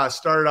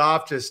started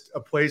off just a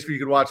place where you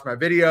could watch my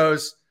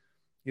videos.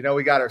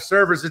 We got our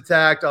servers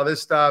attacked, all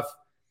this stuff.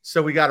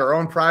 So we got our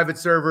own private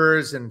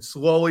servers and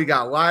slowly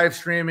got live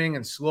streaming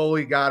and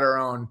slowly got our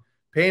own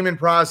payment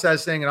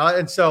processing.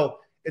 And so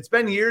it's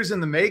been years in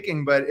the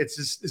making, but it's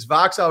just, as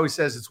Vox always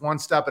says, it's one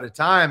step at a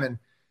time. And,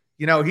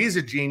 he's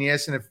a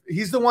genius. And if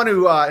he's the one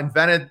who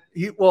invented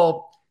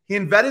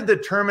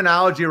the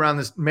terminology around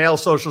this male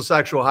social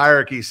sexual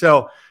hierarchy.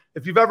 So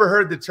if you've ever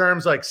heard the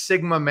terms like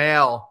Sigma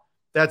male,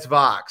 that's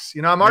Vox.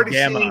 I'm already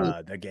seeing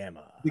the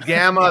gamma,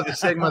 the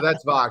Sigma,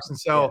 that's Vox. And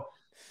so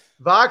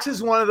Vox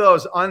is one of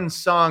those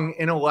unsung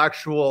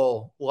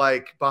intellectual,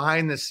 like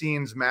behind the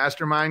scenes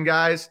mastermind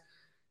guys.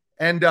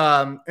 And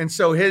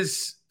so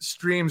his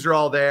streams are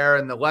all there,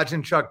 and the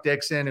legend Chuck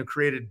Dixon, who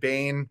created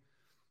Bane,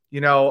 a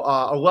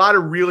lot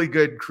of really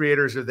good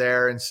creators are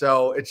there. And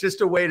so it's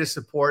just a way to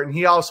support. And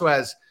he also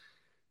has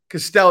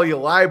Castelia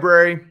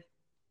Library,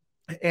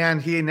 and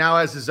he now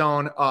has his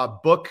own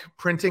book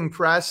printing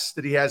press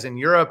that he has in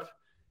Europe.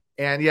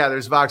 And yeah,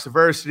 there's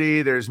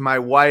Voxiversity. There's my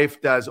wife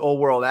does Old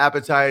World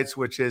Appetites,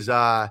 which is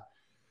her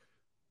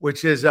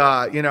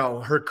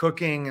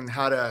cooking and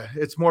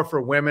it's more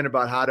for women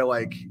about how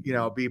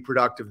to be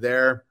productive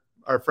there.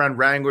 Our friend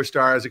Wrangler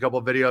Star has a couple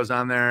of videos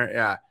on there.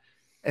 Yeah.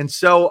 And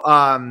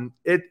so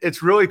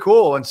it's really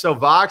cool. And so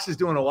Vox is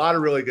doing a lot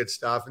of really good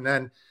stuff. And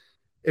then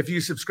if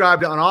you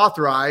subscribe to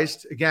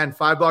Unauthorized, again,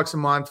 $5 a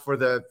month for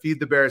the Feed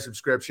the Bear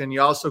subscription,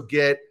 you also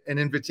get an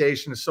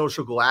invitation to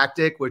Social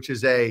Galactic, which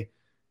is a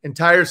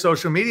entire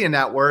social media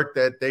network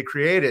that they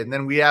created. And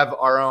then we have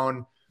our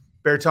own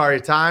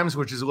Beartaria Times,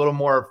 which is a little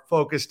more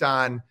focused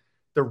on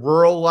the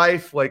rural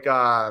life, like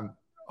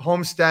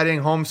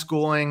homesteading,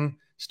 homeschooling,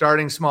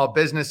 starting small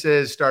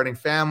businesses, starting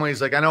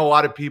families. Like I know a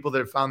lot of people that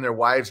have found their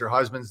wives or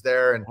husbands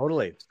there. And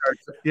totally.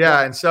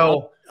 Yeah. And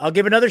so I'll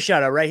give another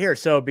shout out right here.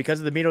 So because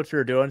of the meetups we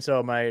were doing,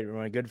 so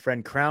my good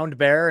friend Crowned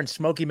Bear and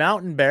Smoky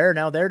Mountain Bear,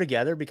 now they're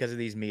together because of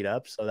these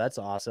meetups. So that's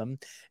awesome.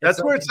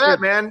 That's where it's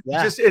at, man.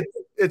 Yeah.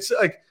 It's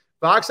like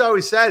Vox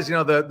always says,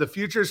 the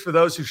future is for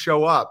those who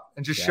show up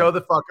and just show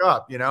the fuck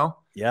up,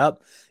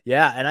 Yep.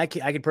 Yeah. And I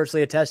can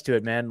personally attest to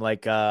it, man.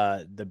 Like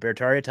the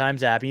Beartaria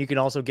Times app, and you can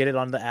also get it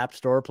on the App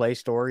Store, Play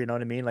Store. You know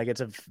what I mean? Like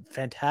it's a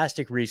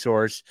fantastic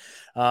resource.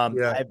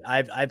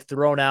 I've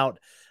thrown out,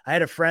 I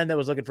had a friend that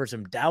was looking for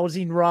some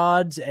dowsing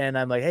rods, and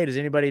I'm like, hey, does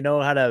anybody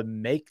know how to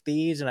make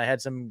these? And I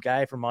had some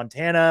guy from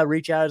Montana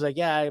reach out. I was like,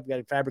 yeah, I've got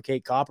to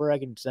fabricate copper. I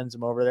can send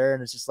some over there.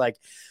 And it's just like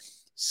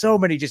so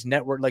many just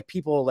network, like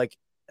people like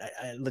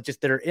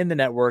just that are in the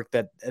network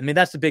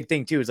that's the big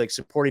thing too, is like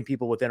supporting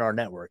people within our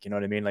network. You know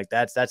what I mean? Like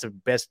that's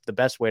the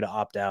best way to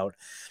opt out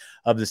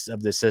of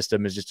this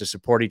system is just to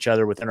support each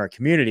other within our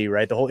community,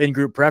 right? The whole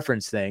in-group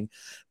preference thing.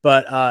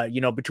 But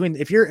between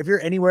if you're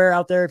anywhere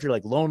out there, if you're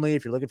like lonely,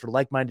 if you're looking for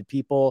like-minded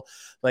people,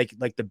 like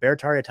the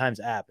Beartaria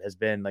Times app has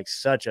been like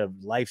such a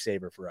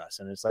lifesaver for us.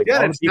 And it's like,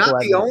 it's not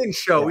the Owen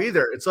show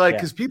either. It's like,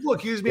 because people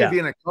accuse me of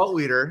being a cult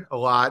leader a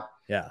lot.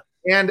 Yeah.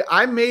 And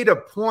I made a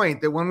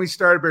point that when we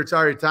started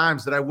Beartaria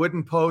Times that I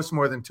wouldn't post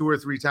more than 2 or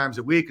 3 times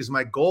a week, because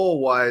my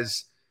goal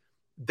was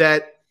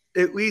that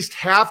at least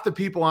half the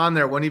people on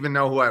there wouldn't even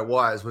know who I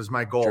was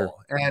my goal. Sure.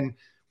 And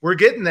we're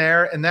getting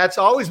there. And that's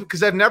always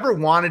because I've never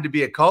wanted to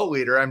be a cult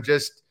leader. I'm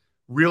just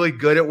really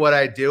good at what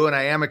I do. And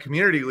I am a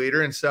community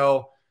leader. And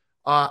so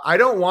I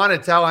don't want to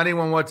tell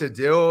anyone what to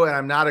do. And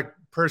I'm not a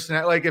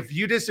person like, if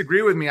you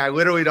disagree with me, I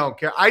literally don't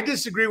care. I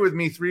disagree with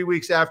me 3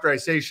 weeks after I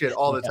say shit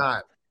all the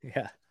time.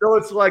 Yeah. So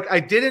it's like,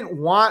 I didn't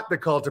want the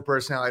cult of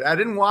personality. I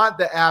didn't want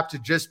the app to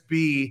just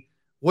be,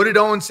 what did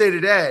Owen say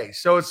today?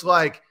 So it's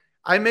like,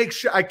 I make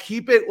sure I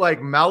keep it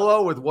like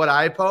mellow with what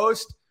I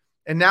post.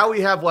 And now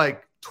we have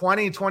like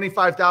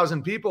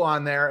 25,000 people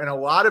on there. And a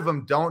lot of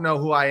them don't know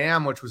who I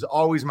am, which was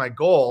always my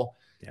goal.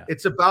 Yeah.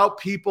 It's about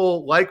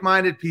people,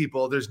 like-minded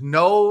people. There's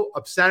no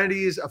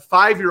obscenities. A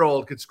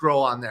 5-year-old could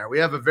scroll on there. We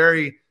have a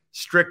very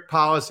strict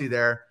policy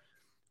there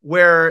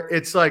where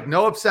it's like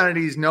no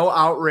obscenities, no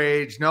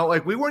outrage,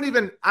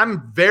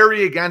 I'm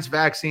very against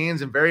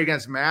vaccines and very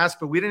against masks,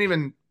 but we didn't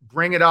even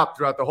bring it up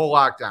throughout the whole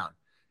lockdown.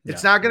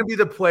 It's not going to be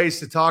the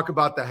place to talk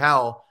about the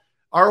hell.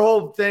 Our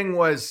whole thing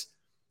was,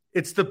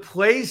 it's the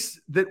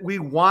place that we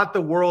want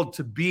the world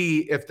to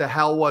be if the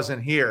hell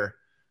wasn't here.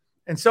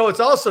 And so it's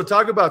also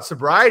talk about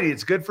sobriety.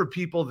 It's good for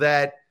people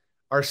that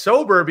are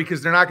sober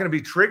because they're not going to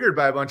be triggered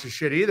by a bunch of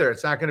shit either.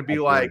 It's not going to be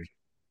like,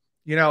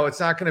 it's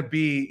not going to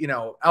be,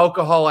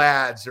 alcohol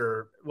ads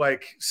or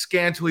like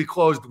scantily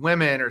clothed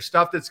women or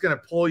stuff that's going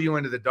to pull you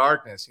into the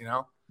darkness,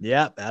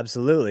 Yeah,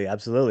 absolutely.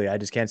 Absolutely. I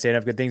just can't say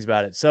enough good things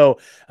about it. So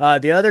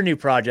the other new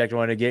project I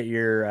want to get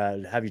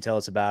have you tell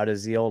us about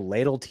is the old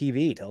Ladle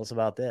TV. Tell us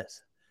about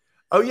this.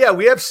 Oh yeah.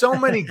 We have so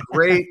many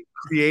great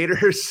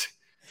creators.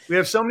 We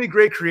have so many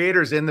great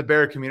creators in the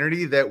bear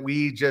community that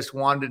we just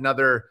wanted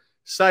another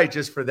site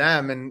just for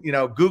them. And,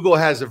 Google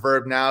has a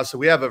verb now. So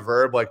we have a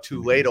verb like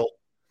to ladle.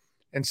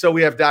 And so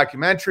we have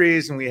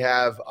documentaries and we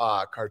have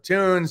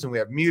cartoons and we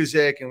have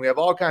music and we have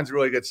all kinds of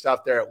really good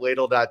stuff there at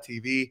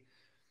ladle.tv.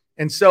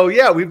 And so,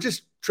 yeah, we've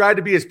just tried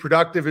to be as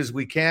productive as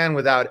we can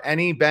without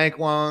any bank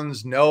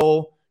loans,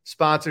 no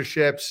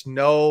sponsorships,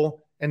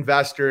 no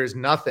investors,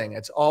 nothing.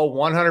 It's all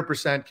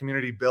 100%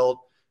 community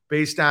built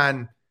based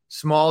on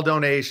small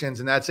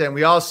donations. And that's it. And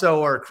we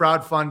also are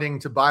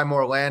crowdfunding to buy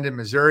more land in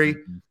Missouri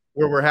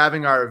where we're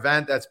having our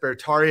event. That's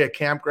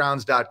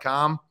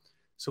beartariacampgrounds.com.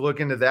 So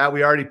look into that.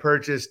 We already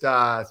purchased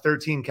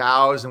 13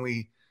 cows and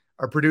we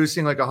are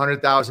producing like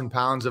 100,000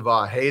 pounds of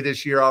hay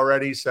this year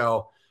already.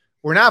 So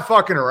we're not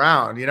fucking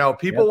around.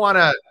 People want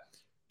to,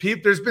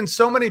 there's been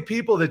so many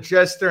people that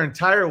just their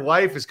entire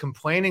life is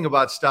complaining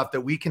about stuff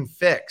that we can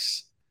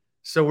fix.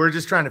 So we're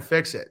just trying to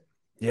fix it.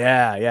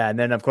 Yeah. Yeah. And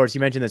then of course you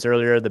mentioned this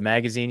earlier, the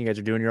magazine, you guys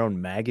are doing your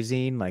own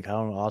magazine. Like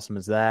how awesome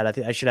is that? I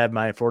think I should have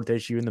my 4th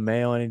issue in the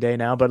mail any day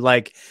now, but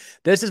like,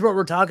 this is what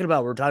we're talking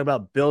about. We're talking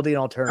about building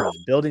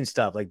alternatives, building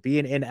stuff, like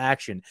being in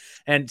action.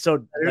 And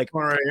so like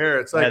one right here,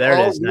 it's like, there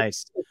it is.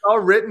 Nice. It's all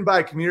written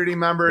by community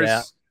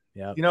members.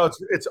 Yeah.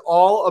 It's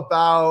all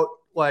about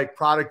like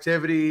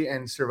productivity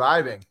and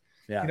surviving.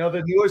 Yeah.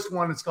 The newest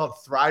one, it's called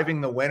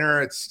Thriving the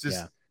Winter. It's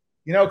just,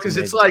 because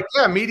it's like,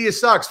 media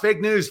sucks,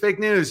 fake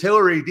news,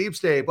 Hillary, deep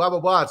state, blah, blah,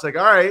 blah. It's like,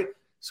 all right,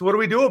 so what do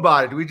we do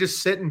about it? Do we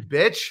just sit and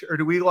bitch or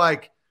do we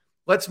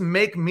let's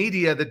make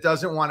media that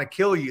doesn't want to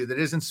kill you, that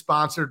isn't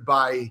sponsored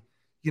by,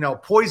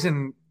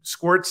 poison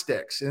squirt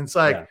sticks. And it's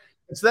like,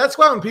 so that's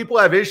why when people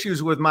have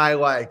issues with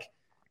my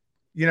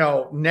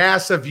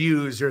NASA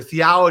views or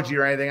theology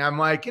or anything, I'm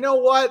like, you know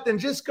what? Then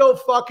just go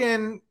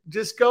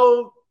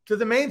to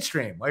the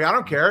mainstream. Like, I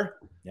don't care.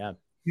 Yeah.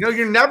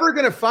 You're never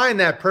going to find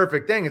that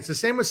perfect thing. It's the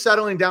same with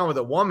settling down with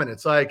a woman.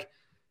 It's like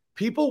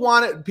people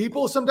want it.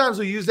 People sometimes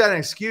will use that as an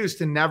excuse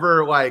to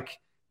never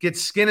get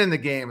skin in the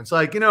game. It's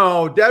like,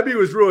 Debbie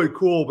was really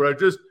cool, but I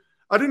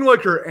didn't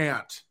like her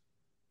aunt.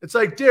 It's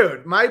like,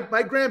 dude, my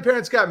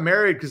grandparents got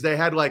married because they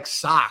had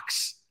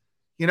socks.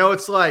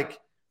 It's like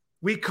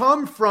we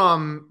come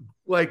from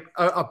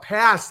a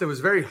past that was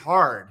very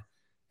hard.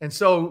 And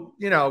so,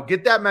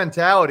 get that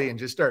mentality and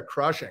just start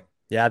crushing.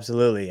 Yeah,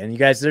 absolutely. And you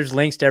guys, there's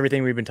links to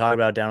everything we've been talking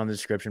about down in the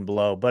description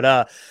below. But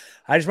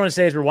I just want to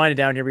say as we're winding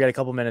down here, we got a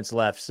couple minutes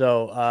left.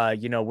 So,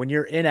 when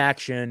you're in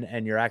action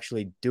and you're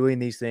actually doing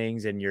these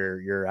things and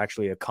you're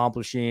actually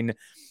accomplishing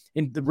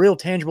in the real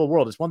tangible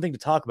world, it's one thing to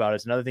talk about.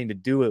 It's another thing to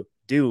do.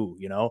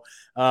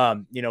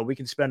 We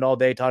can spend all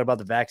day talking about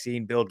the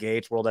vaccine, Bill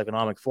Gates, World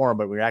Economic Forum,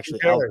 but we're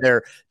actually out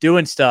there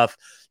doing stuff.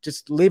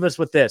 Just leave us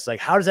with this. Like,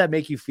 how does that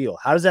make you feel?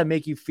 How does that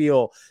make you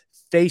feel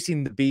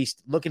facing the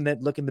beast, looking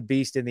the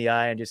beast in the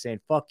eye and just saying,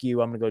 fuck you,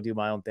 I'm going to go do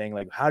my own thing?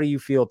 Like, how do you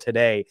feel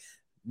today,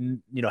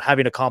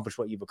 having accomplished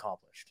what you've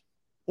accomplished?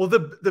 Well,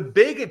 the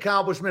big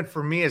accomplishment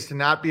for me is to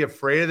not be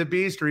afraid of the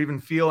beast or even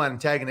feel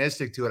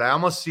antagonistic to it. I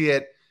almost see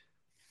it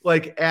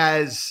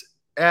as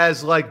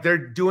they're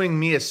doing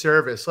me a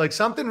service. Like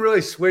something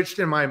really switched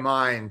in my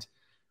mind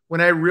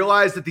when I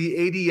realized that the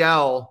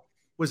ADL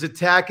was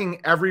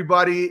attacking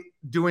everybody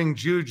doing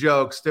Jew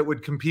jokes that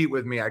would compete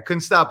with me. I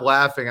couldn't stop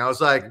laughing. I was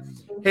like,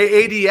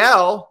 hey,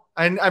 ADL,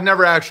 I've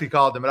never actually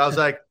called them, but I was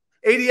like,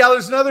 ADL,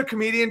 there's another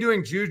comedian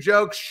doing Jew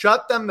jokes.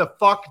 Shut them the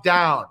fuck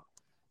down.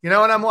 And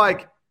I'm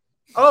like,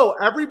 oh,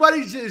 everybody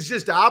is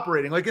just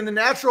operating. Like in the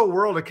natural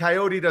world, a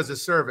coyote does a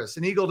service,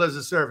 an eagle does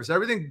a service,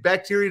 everything,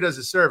 bacteria does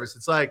a service.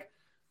 It's like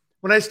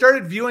when I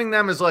started viewing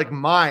them as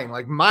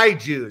my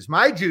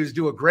Jews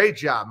do a great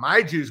job.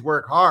 My Jews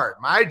work hard.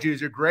 My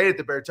Jews are great at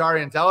the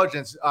Beartaria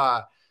intelligence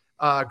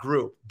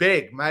group.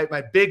 Big,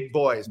 my big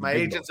boys, my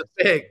agents are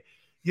big,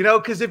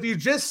 because if you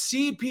just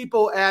see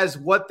people as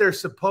what they're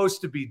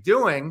supposed to be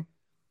doing,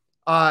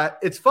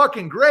 it's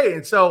fucking great.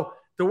 And so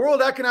the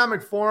World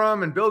Economic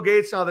Forum and Bill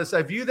Gates and all this,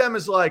 I view them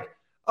as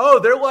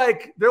they're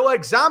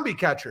like zombie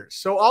catchers.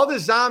 So all the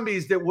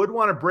zombies that would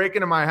want to break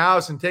into my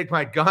house and take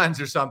my guns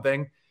or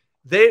something,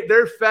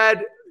 they're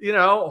fed,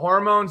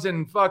 hormones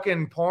and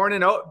fucking porn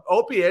and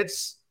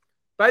opiates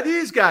by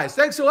these guys.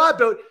 Thanks a lot,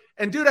 Bill.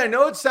 And dude, I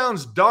know it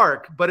sounds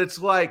dark, but it's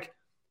like,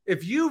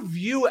 if you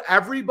view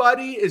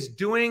everybody as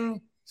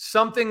doing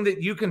something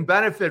that you can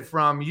benefit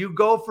from, you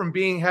go from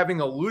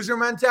having a loser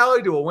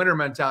mentality to a winner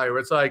mentality, where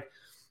it's like,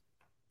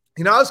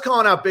 I was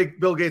calling out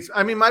Bill Gates.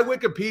 I mean, my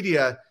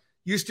Wikipedia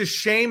used to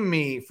shame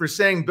me for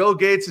saying Bill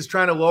Gates is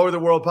trying to lower the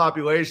world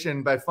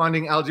population by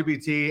funding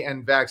LGBT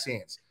and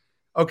vaccines.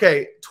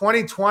 Okay,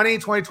 2020,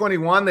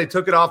 2021, they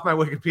took it off my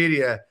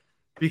Wikipedia.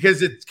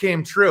 because it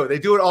came true. They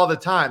do it all the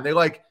time.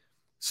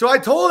 So I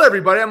told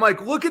everybody, I'm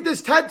like, look at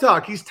this TED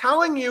Talk. He's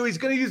telling you he's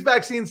going to use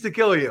vaccines to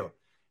kill you.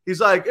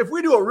 He's like, if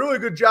we do a really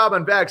good job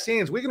on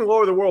vaccines, we can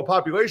lower the world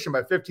population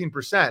by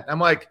 15%. I'm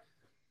like,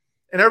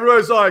 and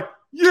everybody's like,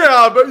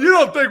 yeah, but you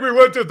don't think we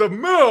went to the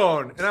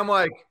moon. And I'm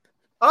like,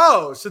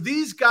 oh, so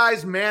these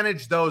guys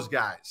manage those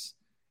guys.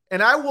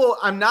 And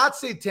I'm not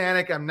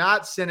satanic. I'm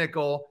not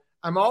cynical.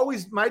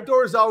 My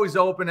door is always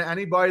open to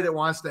anybody that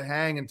wants to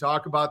hang and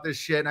talk about this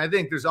shit. And I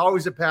think there's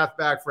always a path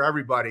back for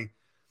everybody.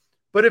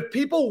 But if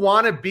people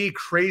want to be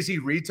crazy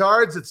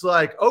retards, it's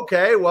like,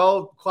 okay,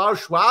 well,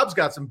 Klaus Schwab's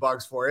got some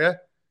bugs for you.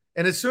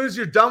 And as soon as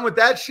you're done with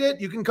that shit,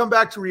 you can come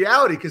back to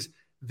reality because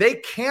they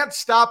can't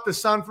stop the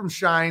sun from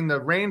shining, the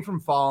rain from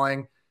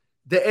falling.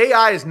 The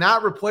AI is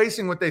not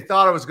replacing what they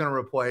thought it was going to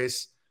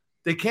replace.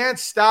 They can't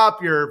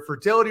stop your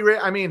fertility rate.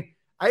 I mean,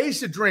 I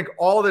used to drink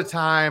all the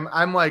time.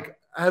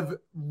 I've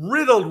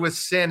riddled with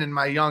sin in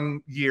my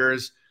young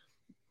years.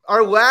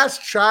 Our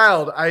last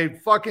child, I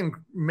fucking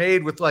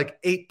made with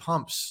 8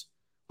 pumps,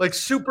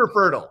 super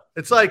fertile.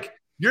 It's like,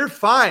 you're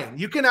fine.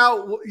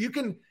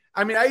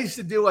 I used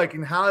to do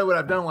in Hollywood,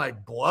 I've done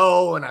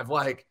blow and I've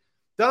done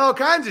all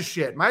kinds of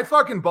shit. My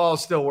fucking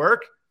balls still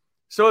work.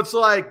 So it's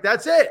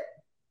that's it.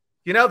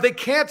 They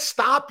can't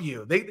stop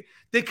you.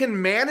 They can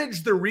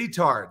manage the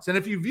retards. And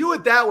if you view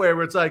it that way,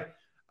 where it's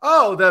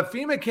oh, the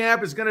FEMA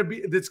camp is going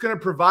to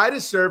provide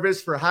a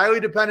service for highly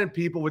dependent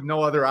people with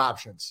no other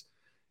options.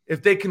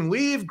 If they can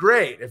leave,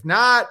 great. If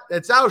not,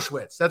 it's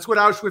Auschwitz. That's what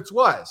Auschwitz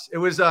was. It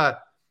was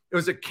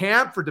a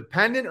camp for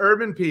dependent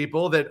urban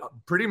people that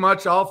pretty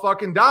much all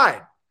fucking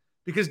died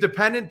because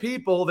dependent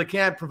people that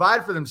can't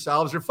provide for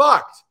themselves are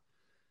fucked.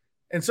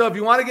 And so if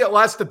you want to get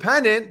less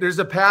dependent, there's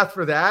a path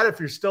for that. If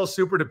you're still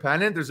super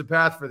dependent, there's a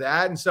path for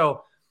that. And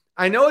so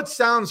I know it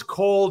sounds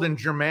cold and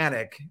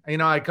Germanic.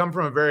 I come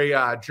from a very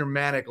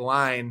Germanic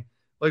line.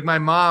 My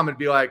mom would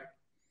be like,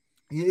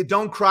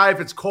 don't cry if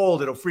it's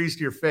cold. It'll freeze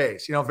to your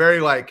face.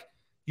 Very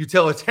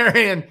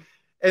utilitarian.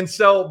 And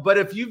so, but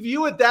if you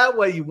view it that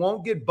way, you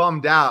won't get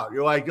bummed out.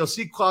 You'll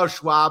see Klaus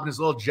Schwab in his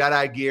little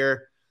Jedi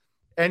gear.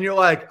 And you're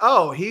like,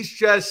 oh, he's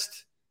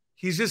just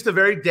a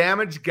very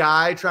damaged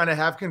guy trying to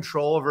have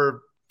control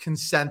over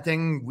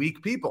consenting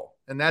weak people.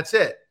 And that's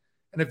it.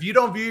 And if you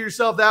don't view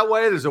yourself that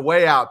way, there's a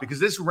way out because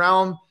this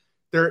realm,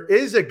 there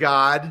is a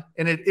God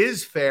and it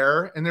is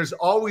fair and there's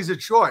always a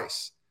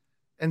choice.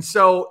 And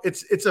so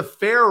it's a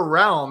fair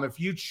realm. If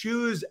you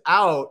choose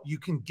out, you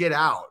can get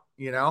out,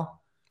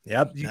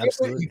 Yep. You get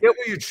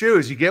what you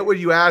choose. You get what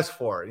you ask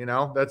for.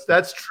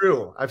 That's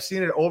true. I've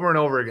seen it over and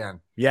over again.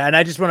 Yeah. And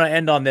I just want to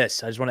end on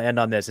this.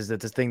 Is that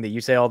this thing that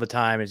you say all the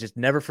time is just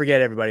never forget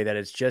everybody that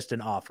it's just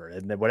an offer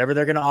and that whatever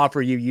they're going to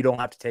offer you, you don't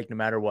have to take no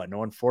matter what. No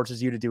one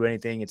forces you to do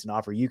anything. It's an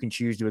offer you can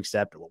choose to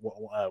accept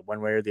one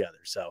way or the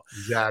other. So,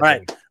 exactly. All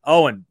right,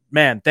 Owen,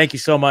 man, thank you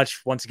so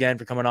much once again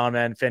for coming on,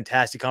 man.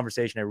 Fantastic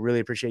conversation. I really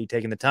appreciate you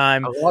taking the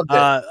time. I loved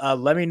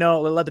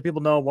it. Let the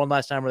people know one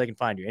last time where they can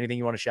find you. Anything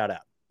you want to shout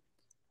out?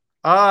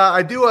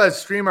 I do a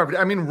stream every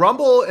day.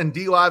 Rumble and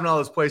D Live and all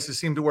those places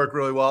seem to work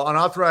really well.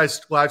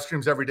 Unauthorized live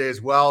streams every day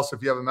as well. So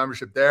if you have a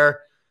membership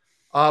there,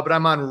 but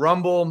I'm on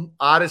Rumble,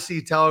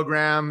 Odyssey,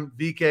 Telegram,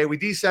 VK. We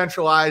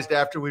decentralized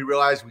after we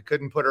realized we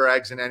couldn't put our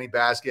eggs in any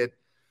basket.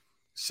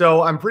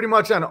 So I'm pretty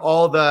much on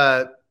all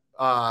the,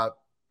 I'm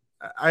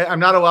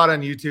not allowed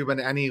on YouTube on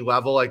any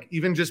level.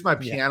 Even just my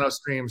piano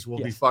streams will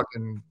be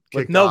fucking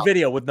with no off.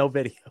 Video.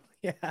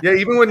 Yeah,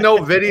 even with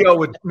no video,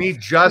 with me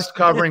just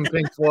covering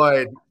Pink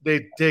Floyd,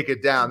 they take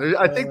it down.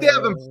 I think they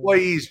have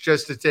employees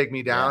just to take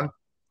me down,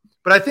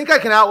 but I think I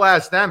can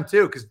outlast them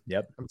too. Because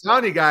I'm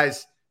telling you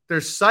guys,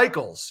 there's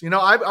cycles.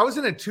 I was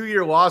in a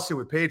 2-year lawsuit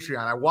with Patreon.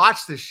 I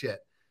watched this shit.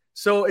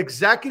 So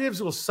executives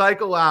will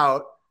cycle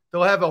out.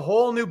 They'll have a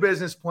whole new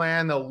business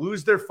plan. They'll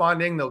lose their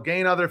funding. They'll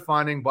gain other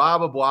funding, blah,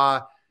 blah,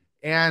 blah.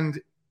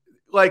 And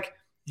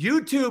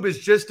YouTube is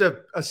just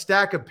a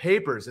stack of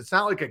papers. It's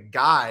not like a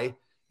guy.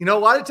 A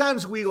lot of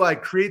times we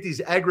create these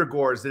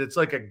egregores that it's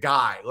like a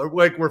guy,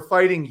 like we're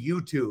fighting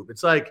YouTube.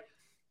 It's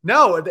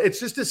no,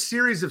 it's just a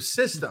series of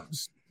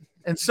systems.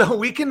 And so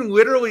we can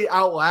literally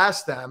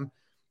outlast them.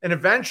 And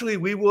eventually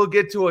we will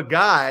get to a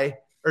guy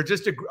or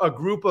just a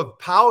group of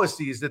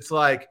policies that's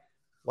why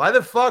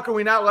the fuck are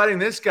we not letting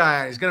this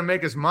guy on? He's going to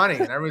make us money.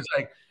 And everyone's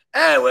like,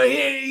 oh, well,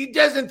 he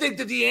doesn't think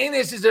that the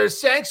anus is a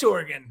sex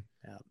organ.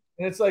 Yeah.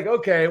 And it's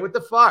okay, what the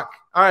fuck?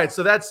 All right.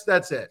 So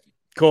that's it.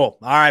 Cool.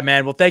 All right,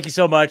 man. Well, thank you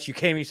so much. You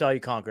came, you saw, you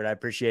conquered. I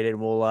appreciate it. And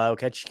we'll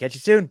catch you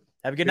soon.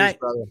 Have a good night.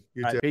 Brother.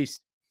 You too. Right, peace.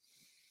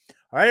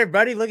 All right,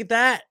 everybody. Look at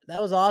that.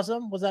 That was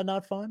awesome. Was that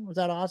not fun? Was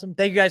that awesome?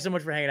 Thank you guys so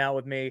much for hanging out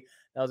with me.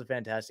 That was a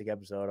fantastic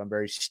episode. I'm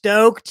very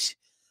stoked.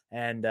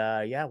 And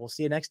we'll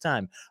see you next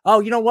time. Oh,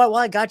 you know what?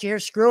 Well, I got you here.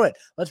 Screw it.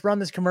 Let's run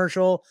this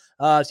commercial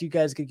so you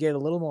guys could get a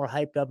little more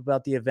hyped up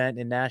about the event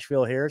in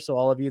Nashville here. So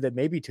all of you that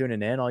may be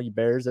tuning in, all you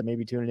bears that may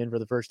be tuning in for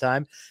the first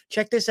time,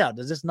 check this out.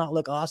 Does this not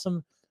look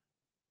awesome?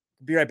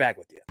 Be right back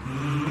with you.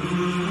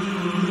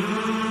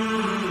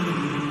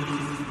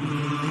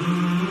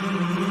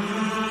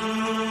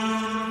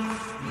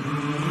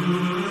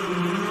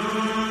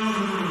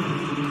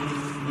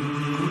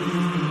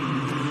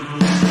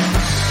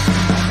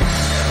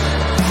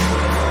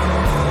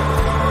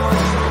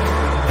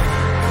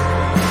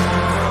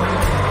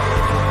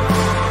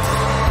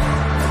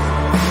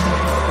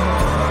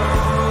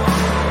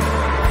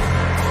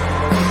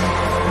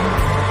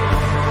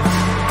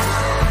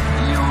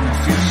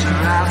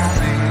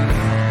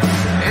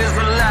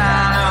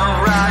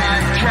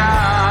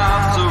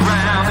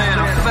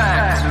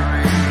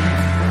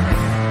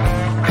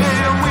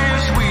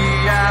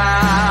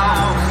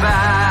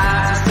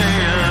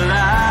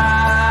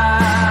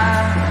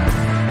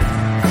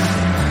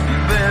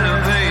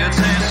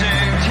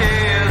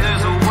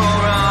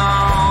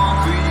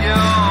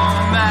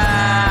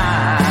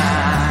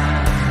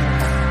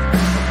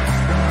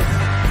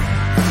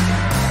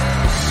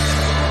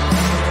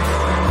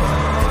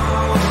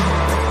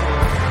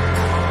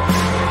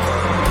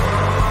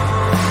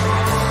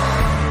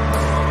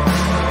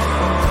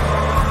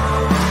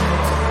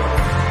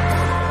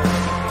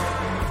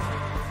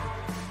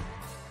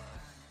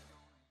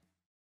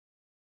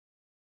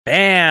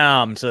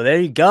 Bam. So there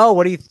you go.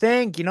 What do you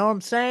think? You know what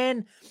I'm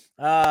saying?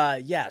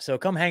 Yeah, so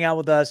come hang out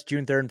with us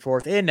June 3rd and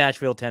 4th in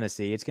Nashville,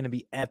 Tennessee. It's going to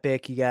be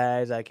epic, you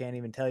guys. I can't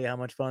even tell you how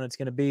much fun it's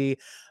going to be.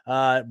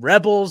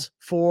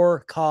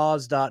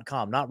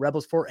 Rebels4cause.com, not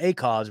Rebels for a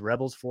Cause,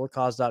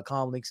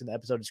 rebels4cause.com. Links in the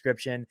episode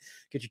description.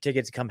 Get your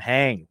tickets and come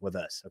hang with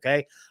us,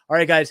 okay? All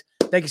right, guys.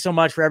 Thank you so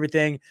much for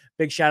everything.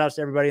 Big shout outs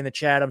to everybody in the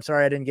chat. I'm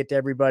sorry I didn't get to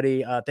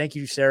everybody. Thank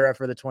you, Sarah,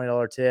 for the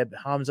 $20 tip.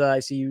 Hamza, I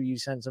see you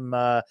sent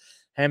some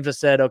Hamza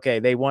said, okay,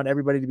 they want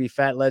everybody to be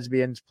fat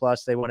lesbians,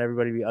 plus they want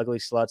everybody to be ugly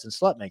sluts and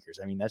slut makers.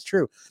 I mean, that's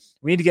true.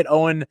 We need to get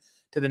Owen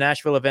to the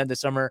Nashville event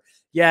this summer.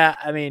 Yeah,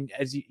 I mean,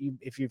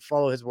 if you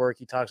follow his work,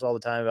 he talks all the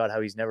time about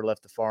how he's never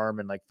left the farm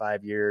in like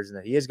 5 years and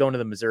that he is going to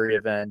the Missouri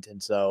event. And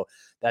so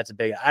that's a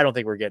big, I don't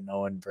think we're getting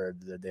Owen for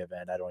the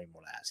event. I don't even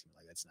want to ask him.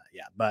 Like, that's not,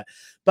 yeah.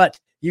 But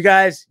you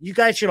guys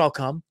should all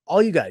come.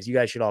 All you guys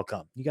should all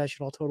come. You guys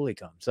should all totally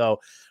come. So, all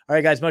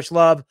right, guys, much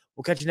love.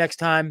 We'll catch you next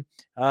time.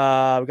 We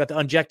got the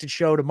Unjected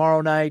show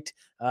tomorrow night.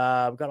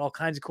 We've got all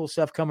kinds of cool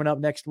stuff coming up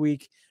next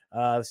week.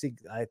 Let's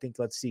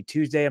see,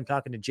 Tuesday, I'm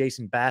talking to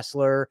Jason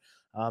Bassler.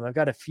 I've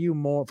got a few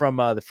more from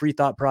the Free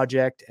Thought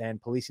Project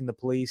and Policing the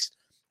Police.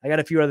 I got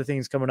a few other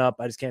things coming up.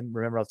 I just can't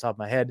remember off the top of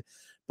my head.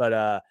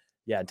 But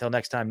yeah, until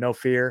next time, no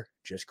fear,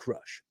 just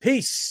crush.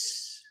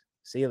 Peace.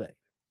 See you later.